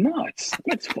fucking nuts.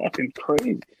 It's fucking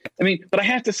crazy. I mean, but I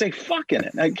have to say fuck in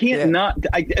it. I can't not.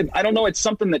 I don't know. It's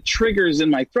something that triggers in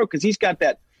my throat because he's got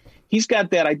that.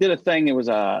 I did a thing. It was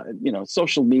a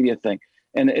social media thing,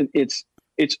 and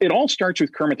it all starts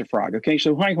with Kermit the Frog. Okay,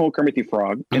 so hi ho Kermit the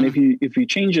Frog, and if you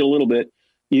change it a little bit,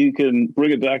 you can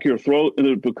bring it back to your throat, and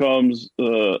it becomes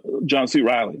John C.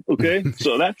 Reilly. Okay,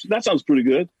 so that sounds pretty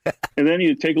good. And then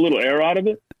you take a little air out of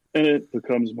it, and it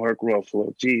becomes Mark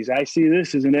Ruffalo. Geez, I see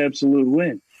this as an absolute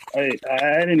win. I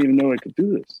didn't even know I could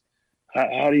do this.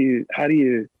 How do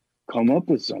you come up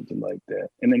with something like that?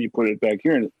 And then you put it back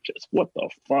here, and it's just what the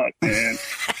fuck, man.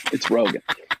 It's Rogan.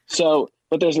 So,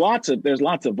 but there's lots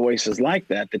of voices like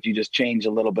that you just change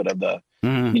a little bit of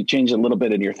you change a little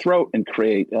bit in your throat and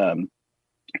create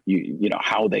you know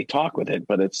how they talk with it.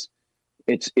 But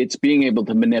it's being able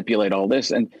to manipulate all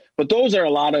this, but those are a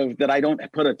lot of that I don't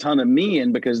put a ton of me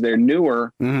in because they're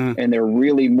newer and they're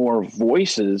really more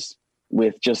voices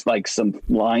with just like some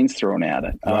lines thrown at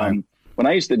it. Right. When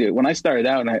I started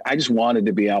out and I just wanted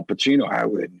to be Al Pacino, I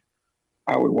would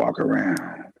walk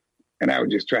around and I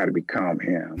would just try to become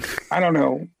him. I don't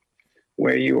know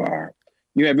where you are.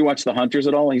 Have you watched The Hunters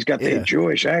at all? He's got the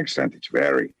Jewish accent. It's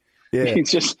very,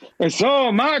 it's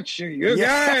so much, you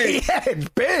guys. Yeah, it's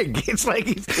big. It's like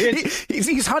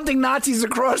he's hunting Nazis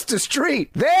across the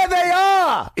street. There they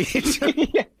are.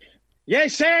 You're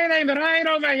saying I'm right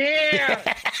over here.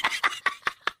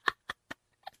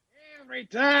 Every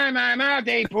time I'm out,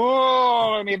 they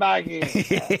pull me back in.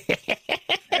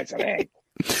 That's right.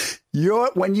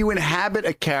 When you inhabit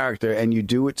a character and you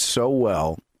do it so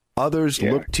well, others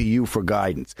look to you for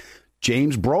guidance.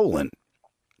 James Brolin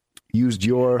used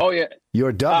your W.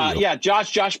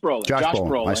 Josh Brolin. Josh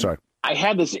Brolin. I'm sorry. I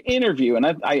had this interview, and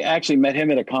I actually met him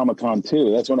at a Comic-Con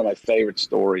too. That's one of my favorite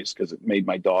stories because it made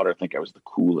my daughter think I was the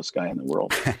coolest guy in the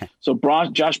world. So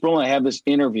Josh Brolin, I had this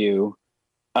interview.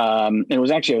 And it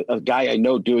was actually a guy I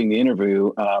know doing the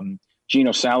interview,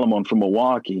 Gino Salomon from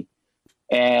Milwaukee.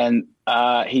 And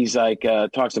he's like,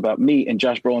 talks about me. And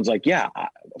Josh Brolin's like,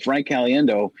 Frank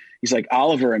Caliendo. He's like,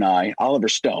 Oliver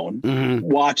Stone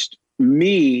watched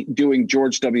me doing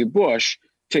George W. Bush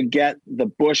to get the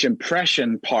Bush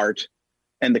impression part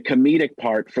and the comedic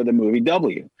part for the movie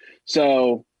W.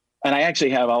 So, and I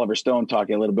actually have Oliver Stone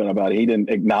talking a little bit about it. He didn't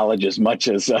acknowledge as much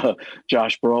as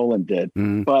Josh Brolin did.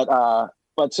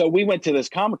 But so we went to this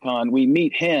Comic-Con, we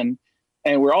meet him,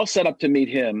 and we're all set up to meet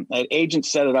him.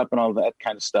 Agents set it up and all that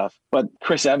kind of stuff. But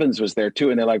Chris Evans was there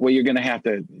too. And they're like, well, you're going to have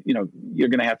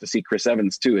to see Chris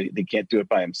Evans too. He can't do it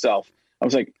by himself. I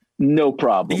was like, no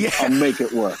problem. Yeah. I'll make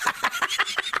it work.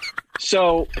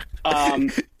 So,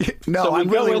 I'm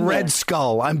really Red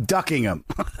Skull. I'm ducking him.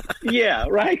 Yeah,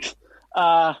 right.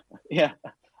 I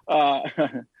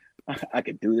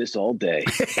could do this all day.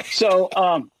 So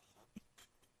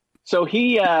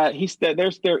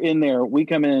they're in there. We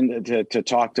come in to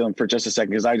talk to him for just a second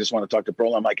because I just want to talk to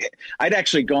Brolin. I'm like, I'd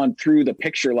actually gone through the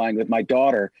picture line with my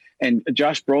daughter, and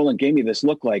Josh Brolin gave me this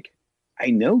look like,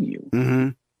 I know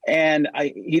you. And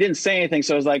he didn't say anything,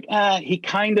 so I was like, he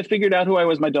kind of figured out who I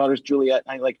was. My daughter's Juliet.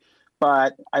 And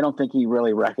but I don't think he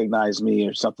really recognized me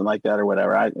or something like that or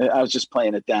whatever. I was just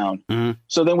playing it down.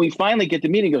 So then we finally get to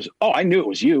meet. He goes, oh, I knew it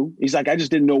was you. He's like, I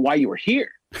just didn't know why you were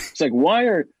here. It's like, why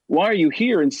are you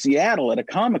here in Seattle at a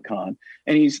Comic-Con?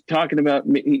 And he's talking about,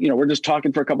 we're just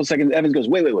talking for a couple of seconds. Evans goes,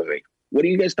 wait. What are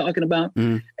you guys talking about?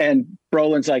 And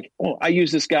Brolin's like, oh, I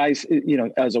use this guy's,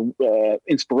 as a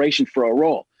inspiration for a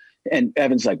role. And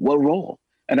Evan's like, what role?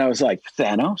 And I was like,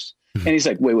 Thanos. And he's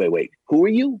like, wait. Who are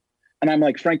you? And I'm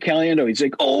like, Frank Caliendo. He's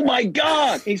like, oh my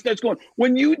God. He starts going,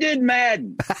 when you did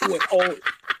Madden. And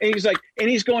he's like, and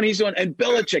he's going, and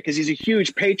Belichick, because he's a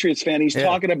huge Patriots fan. He's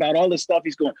talking about all this stuff.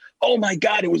 He's going, oh my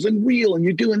God, it was unreal. And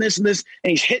you're doing this and this. And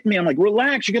he's hitting me. I'm like,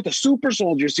 relax. You got the super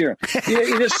soldiers here.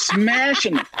 You're just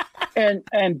smashing it.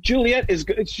 And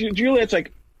Juliet's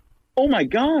like, oh my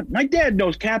God, my dad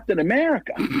knows Captain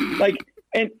America.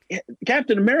 And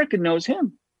Captain America knows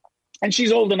him. And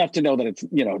she's old enough to know that it's,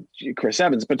 Chris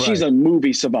Evans, but she's a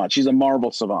movie savant. She's a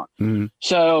Marvel savant.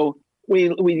 So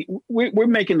we're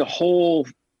making the whole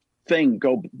thing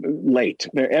go late.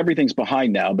 Everything's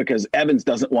behind now because Evans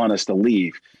doesn't want us to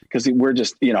leave because we're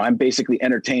just, I'm basically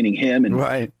entertaining him,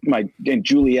 and and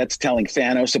Juliet's telling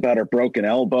Thanos about her broken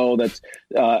elbow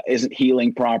that isn't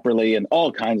healing properly and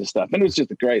all kinds of stuff. And it was just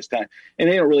the greatest time. And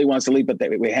they don't really want us to leave, but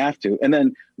we have to. And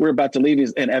then we're about to leave,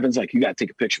 and Evan's like, "You got to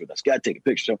take a picture with us. Got to take a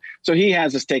picture." So he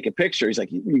has us take a picture. He's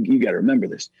like, "You got to remember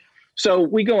this." So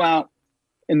we go out,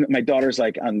 and my daughter's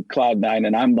like on cloud 9,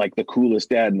 and I'm like the coolest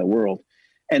dad in the world.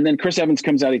 And then Chris Evans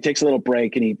comes out. He takes a little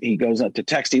break, and he goes up to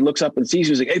text. He looks up and sees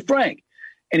me. He's like, "Hey, Frank."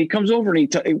 And he comes over, and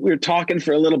we were talking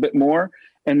for a little bit more.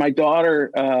 And my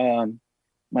daughter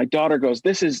goes,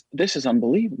 This is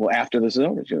unbelievable. After this is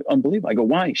over, she goes, "Unbelievable." I go,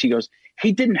 "Why?" She goes,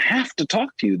 "He didn't have to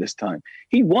talk to you this time.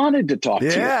 He wanted to talk to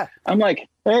you." I'm like,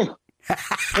 hey,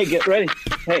 get ready.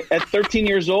 Hey, at 13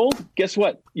 years old, guess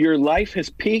what? Your life has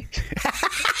peaked.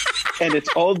 And it's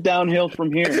all downhill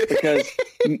from here because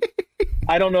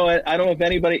I don't know if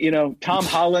anybody, Tom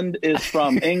Holland is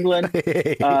from England.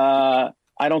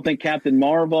 I don't think Captain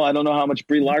Marvel. I don't know how much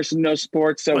Brie Larson knows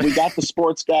sports. So we got the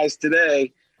sports guys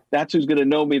today. That's who's going to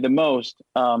know me the most.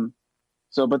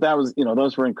 But that was,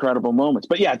 those were incredible moments.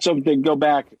 But yeah, so to go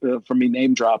back for me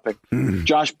name dropping,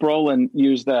 Josh Brolin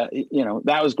used that.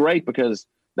 That was great because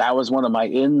that was one of my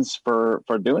ins for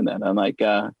doing that. I'm like,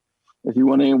 if you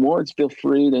want any awards, feel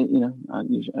free to, I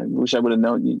wish I would have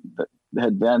known you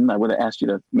had been. I would have asked you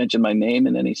to mention my name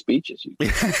in any speeches.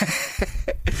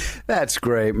 That's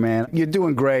great, man. You're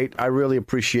doing great. I really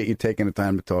appreciate you taking the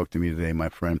time to talk to me today, my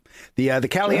friend. The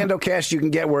Caliendo cast you can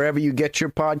get wherever you get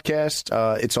your podcast.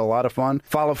 It's a lot of fun.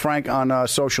 Follow Frank on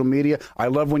social media. I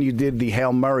love when you did the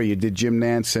Hail Murray. You did Jim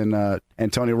Nance and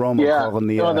Tony Romo calling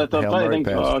the Hail Murray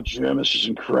pass. Oh, Jim, this is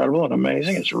incredible and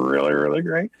amazing. It's really, really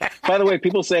great. By the way,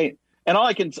 people say, and all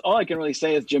I can really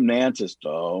say is Jim Nance is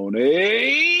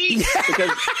Tony,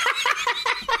 because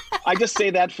I just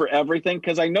say that for everything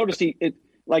because I noticed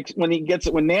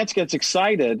when Nance gets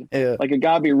excited, like a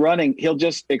guy be running, he'll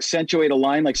just accentuate a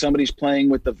line like somebody's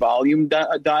playing with the volume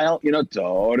dial.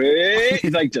 Tony.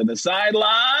 He's like to the sideline.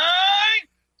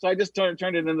 So I just turned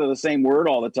it into the same word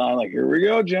all the time. Like, here we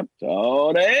go, Jim.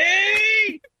 Tony.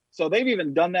 So they've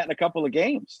even done that in a couple of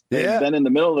games. They've been in the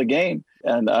middle of the game.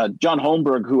 And John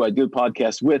Holmberg, who I do a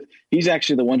podcast with, he's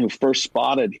actually the one who first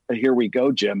spotted "Here we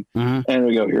go, Jim." And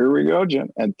we go, "Here we go, Jim."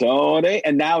 And Tony.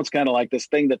 And now it's kind of like this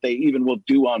thing that they even will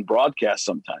do on broadcast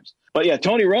sometimes. But yeah,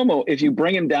 Tony Romo, if you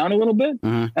bring him down a little bit,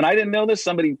 and I didn't know this,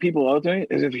 people out there,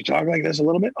 is if you talk like this a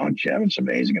little bit, "Oh, Jim, it's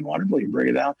amazing and wonderful." You bring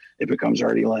it down, it becomes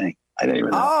Artie Lang. I didn't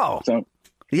even know. Oh. So,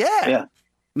 yeah.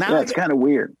 Now it's kind of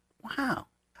weird. Wow.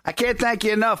 I can't thank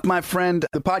you enough, my friend.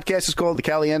 The podcast is called the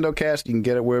Caliendo Cast. You can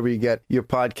get it wherever you get your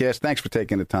podcast. Thanks for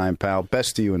taking the time, pal.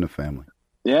 Best to you and the family.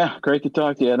 Yeah, great to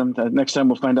talk to you, Adam. Next time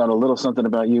we'll find out a little something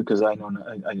about you because I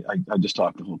just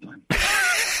talk the whole time.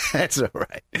 That's all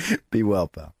right. Be well,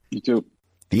 pal. You too.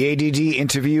 The ADD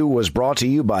interview was brought to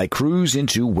you by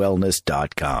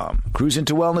cruisintowellness.com.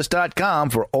 Cruisintowellness.com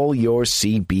for all your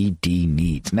CBD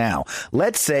needs. Now,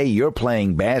 let's say you're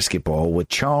playing basketball with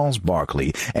Charles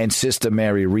Barkley and Sister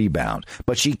Mary Rebound,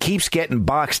 but she keeps getting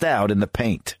boxed out in the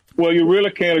paint. Well, you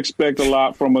really can't expect a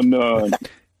lot from a nun.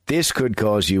 This could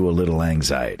cause you a little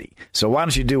anxiety. So why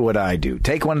don't you do what I do?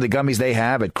 Take one of the gummies they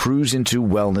have at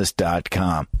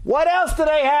cruisintowellness.com. What else do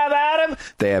they have, Adam?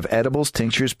 They have edibles,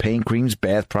 tinctures, pain creams,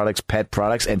 bath products, pet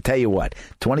products, and tell you what,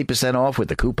 20% off with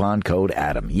the coupon code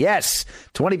Adam. Yes,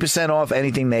 20% off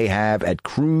anything they have at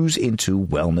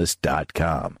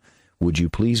cruisintowellness.com. Would you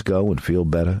please go and feel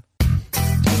better?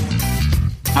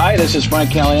 Hi, this is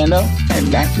Frank Caliendo, and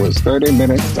that was 30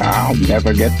 minutes I'll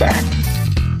never get back.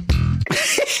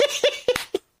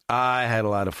 I had a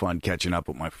lot of fun catching up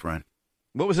with my friend.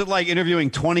 What was it like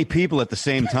interviewing 20 people at the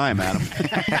same time, Adam?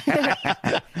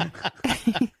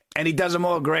 And he does them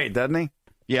all great, doesn't he?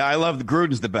 Yeah, I love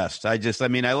Gruden's the best. I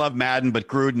love Madden, but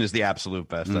Gruden is the absolute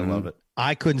best. I love it.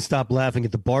 I couldn't stop laughing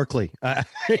at the Barkley. I'm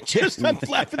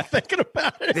laughing thinking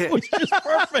about it. It was just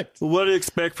perfect. What do you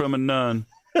expect from a nun?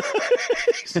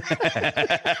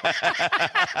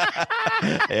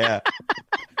 Yeah.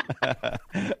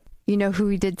 You know who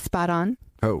he did spot on?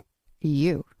 Who?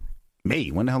 You.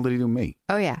 Me? When the hell did he do me?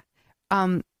 Oh, yeah.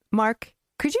 Mark,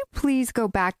 could you please go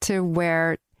back to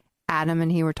where Adam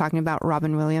and he were talking about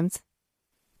Robin Williams?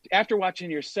 After watching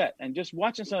your set and just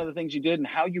watching some of the things you did and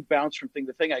how you bounced from thing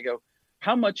to thing, I go,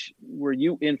 how much were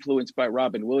you influenced by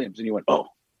Robin Williams? And you went, oh,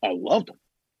 I loved him.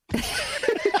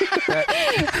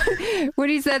 When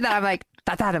he said that, I'm like,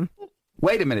 that's Adam.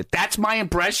 Wait a minute. That's my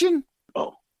impression?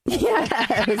 Oh. Yes.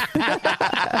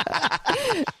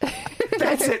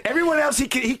 That's it. Everyone else else, he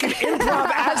can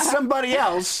improv as somebody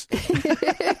else.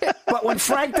 But when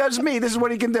Frank does me, this is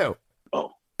what he can do.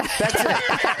 Oh. That's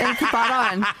it. And spot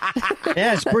on.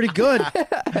 Yeah, it's pretty good.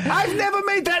 I've never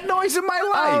made that noise in my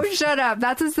life. Oh, shut up.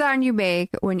 That's a sound you make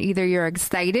when either you're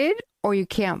excited or you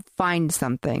can't find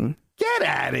something. Get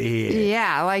out of here.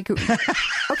 Yeah, like,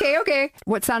 okay.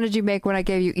 What sound did you make when I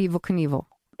gave you Evel Knievel?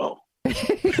 Oh.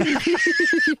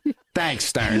 Thanks,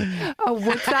 Stern. Oh,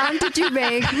 what sound did you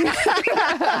make?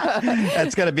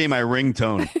 That's got to be my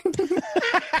ringtone.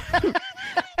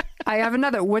 I have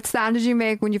another. What sound did you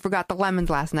make when you forgot the lemons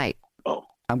last night? Oh.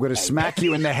 I'm going to smack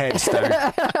you in the head, Stern.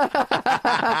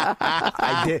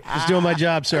 I did. Just doing my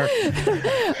job, sir.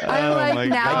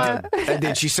 Now. I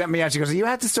did. She sent me out. She goes, "You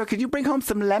have to start. Could you bring home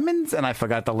some lemons?" And I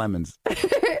forgot the lemons.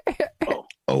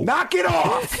 Oh. Knock it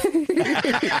off.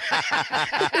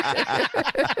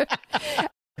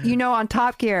 You know, on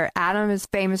Top Gear, Adam is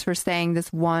famous for saying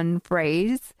this one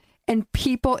phrase, and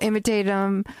people imitate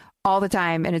him all the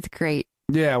time, and it's great.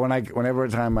 Yeah, whenever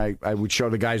time I would show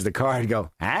the guys the car, I'd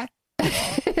go, huh?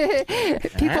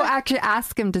 People actually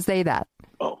ask him to say that.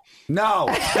 Oh. No.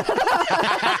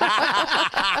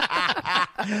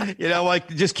 You know, like,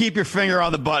 just keep your finger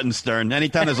on the button, Stern.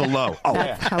 Anytime there's a low. Oh,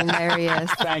 That's hilarious.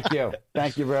 Thank you.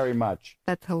 Thank you very much.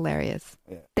 That's hilarious.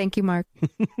 Yeah. Thank you, Mark.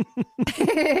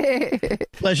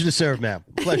 Pleasure to serve, ma'am.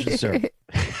 Pleasure to serve.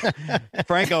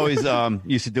 Frank always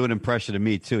used to do an impression of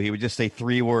me, too. He would just say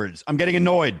 3 words. I'm getting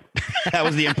annoyed. That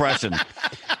was the impression.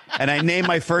 And I named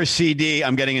my first CD,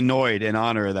 I'm Getting Annoyed, in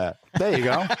honor of that. There you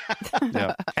go.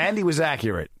 Yeah. And he was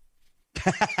accurate.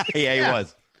 Yeah, he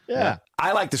was. Yeah.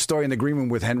 I like the story in the green room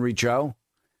with Henry Cho.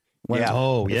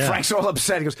 Yeah. Frank's all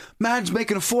upset. He goes, "Man's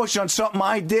making a fortune on something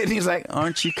I did." And he's like,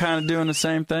 "Aren't you kind of doing the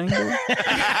same thing?" Yeah.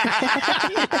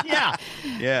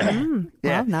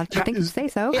 Well, now that you think you say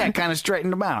so. Yeah, kind of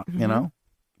straightened him out, you know?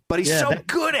 But he's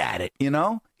good at it, you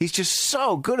know? He's just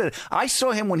so good at it. I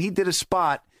saw him when he did a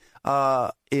spot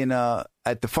at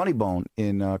the Funny Bone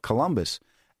in Columbus.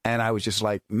 And I was just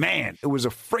like, man, it was a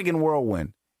friggin'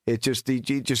 whirlwind. He just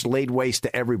laid waste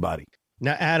to everybody.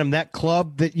 Now, Adam, that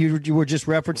club that you were just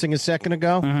referencing a second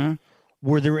ago,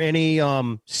 were there any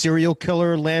serial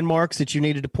killer landmarks that you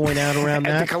needed to point out around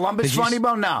that? At the Columbus Funny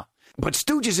Bone? No. But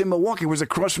Stooges in Milwaukee was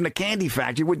across from the candy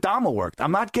factory where Dahmer worked.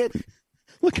 I'm not kidding.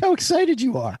 Look how excited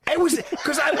you are. It was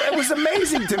because it was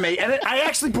amazing to me. And I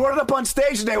actually brought it up on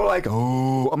stage and they were like,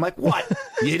 "Oh," I'm like, "What?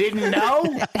 You didn't know?"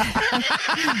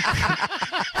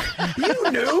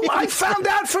 You knew. I found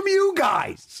out from you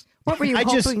guys. What were you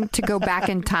hoping to go back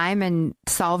in time and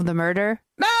solve the murder?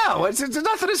 No, it's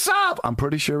nothing to solve. I'm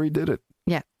pretty sure he did it.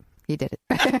 Yeah, he did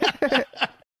it.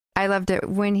 I loved it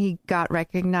when he got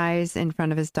recognized in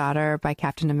front of his daughter by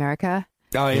Captain America.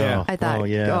 Oh, yeah. I thought,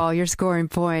 you're scoring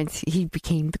points. He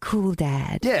became the cool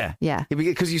dad. Yeah. Yeah.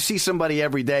 Because you see somebody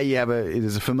every day,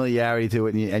 there's a familiarity to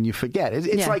it, and you forget.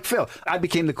 It's like Phil. I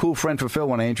became the cool friend for Phil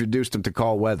when I introduced him to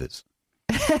Carl Weathers.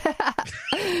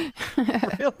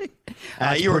 Really?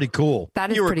 You were pretty cool.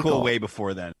 That is you were pretty cool cool. way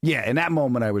before then. Yeah, in that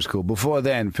moment I was cool. Before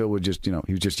then, Phil would just, he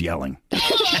was just yelling.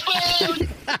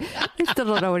 I still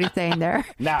don't know what he's saying there.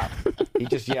 No, he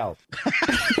just yelled.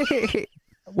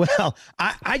 Well,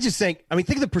 I just think, think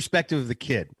of the perspective of the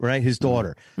kid, right? His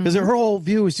daughter. Because her whole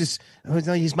view is just,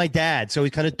 he's my dad. So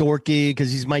he's kind of dorky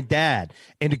because he's my dad.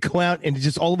 And to go out and to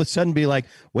just all of a sudden be like,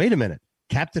 wait a minute.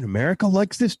 Captain America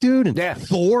likes this dude, and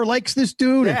Thor likes this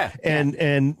dude,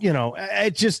 and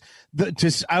it just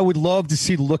I would love to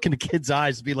see the look in the kid's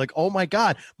eyes to be like, oh my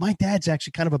god, my dad's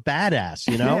actually kind of a badass,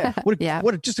 you know?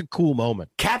 Just a cool moment.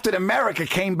 Captain America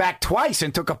came back twice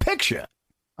and took a picture.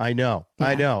 I know.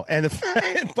 And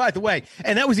by the way,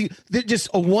 and that was just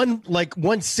a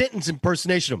one sentence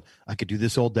impersonation of him. I could do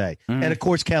this all day. And of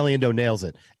course, Caliendo nails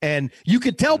it. And you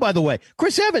could tell, by the way,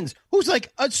 Chris Evans, who's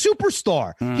like a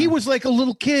superstar, he was like a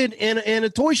little kid in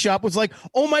a toy shop, was like,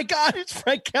 oh my God, it's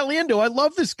Frank Caliendo. I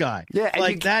love this guy. Yeah,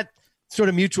 like that sort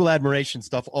of mutual admiration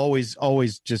stuff always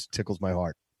just tickles my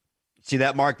heart. See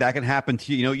that, Mark? That can happen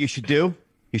to you. You know what you should do?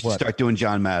 You should start doing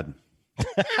John Madden.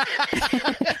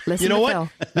 You know what?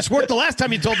 This worked the last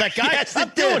time you told that guy. Yes,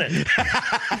 Stop doing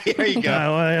it. Here you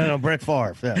go. Brett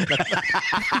Favre.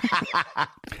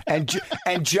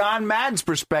 And John Madden's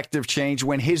perspective changed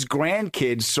when his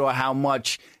grandkids saw how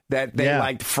much that they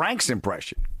liked Frank's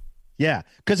impression. Yeah,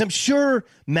 because I'm sure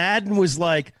Madden was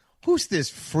like, who's this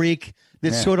freak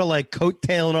that's sort of like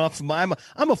coattailing off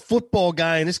I'm a football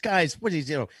guy, and this guy's,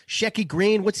 Shecky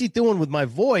Green, what's he doing with my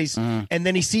voice? And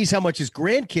then he sees how much his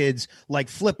grandkids like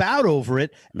flip out over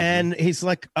it, and he's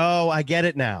like, oh, I get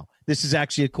it now. This is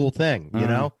actually a cool thing, you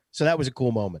know? So that was a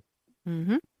cool moment.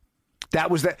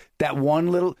 That was that one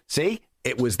little, see?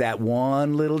 it was that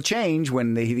one little change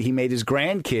when he made his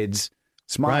grandkids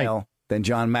smile. Right. Then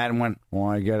John Madden went, "Oh,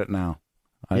 I get it now.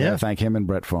 I gotta thank him and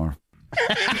Brett Favre."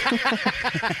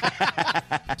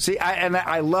 See,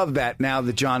 I love that now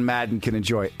that John Madden can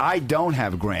enjoy it. I don't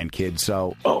have grandkids,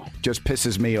 so just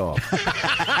pisses me off.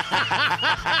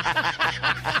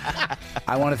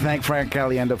 I want to thank Frank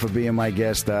Caliendo for being my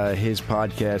guest. His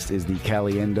podcast is the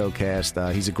Caliendo Cast.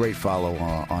 He's a great follow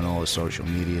on all his social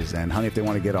medias. And, honey, if they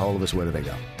want to get a hold of us, where do they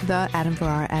go?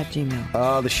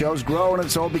 TheAdamFerrara@gmail. The show's growing.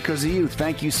 It's all because of you.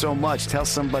 Thank you so much. Tell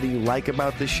somebody you like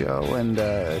about the show. And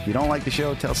if you don't like the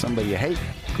show, tell somebody you hate.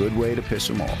 Good way to piss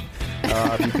them off.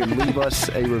 If you can leave us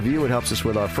a review, it helps us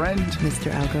with our friend,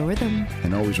 Mr. Algorithm.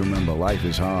 And always remember, life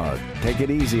is hard. Take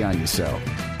it easy on yourself.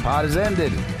 Pod is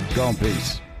ended. Go in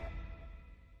peace.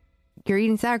 You're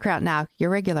eating sauerkraut now. You're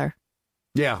regular.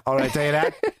 Yeah. All right, I tell you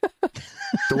that.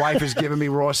 The wife is giving me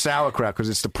raw sauerkraut because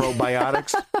it's the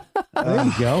probiotics. There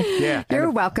you go. Yeah. You're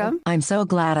welcome. I'm so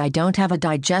glad I don't have a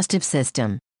digestive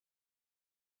system.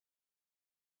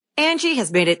 Angie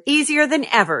has made it easier than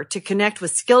ever to connect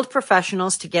with skilled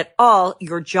professionals to get all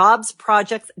your jobs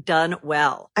projects done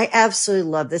well. I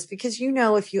absolutely love this because,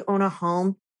 if you own a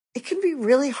home, it can be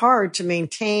really hard to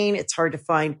maintain. It's hard to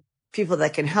find people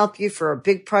that can help you for a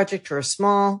big project or a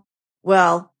small.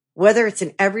 Well, whether it's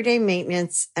in everyday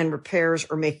maintenance and repairs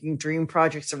or making dream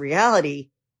projects a reality,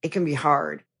 it can be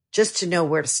hard just to know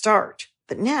where to start.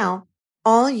 But now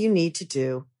all you need to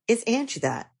do is Angie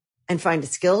that and find a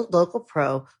skilled local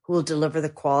pro who will deliver the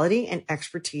quality and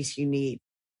expertise you need.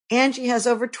 Angie has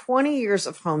over 20 years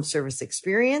of home service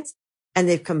experience, and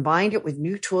they've combined it with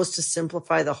new tools to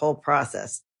simplify the whole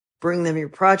process. Bring them your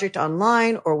project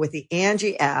online or with the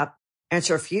Angie app.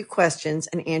 Answer a few questions,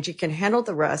 and Angie can handle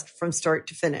the rest from start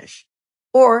to finish.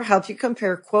 Or help you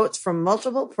compare quotes from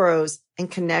multiple pros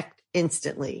and connect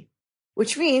instantly.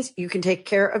 Which means you can take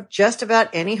care of just about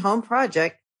any home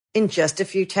project in just a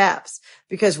few taps.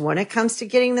 Because when it comes to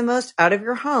getting the most out of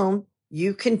your home,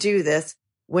 you can do this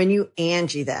when you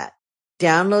Angie that.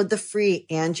 Download the free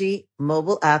Angie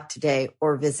mobile app today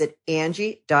or visit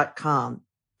Angie.com.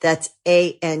 That's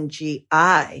ANGI.com.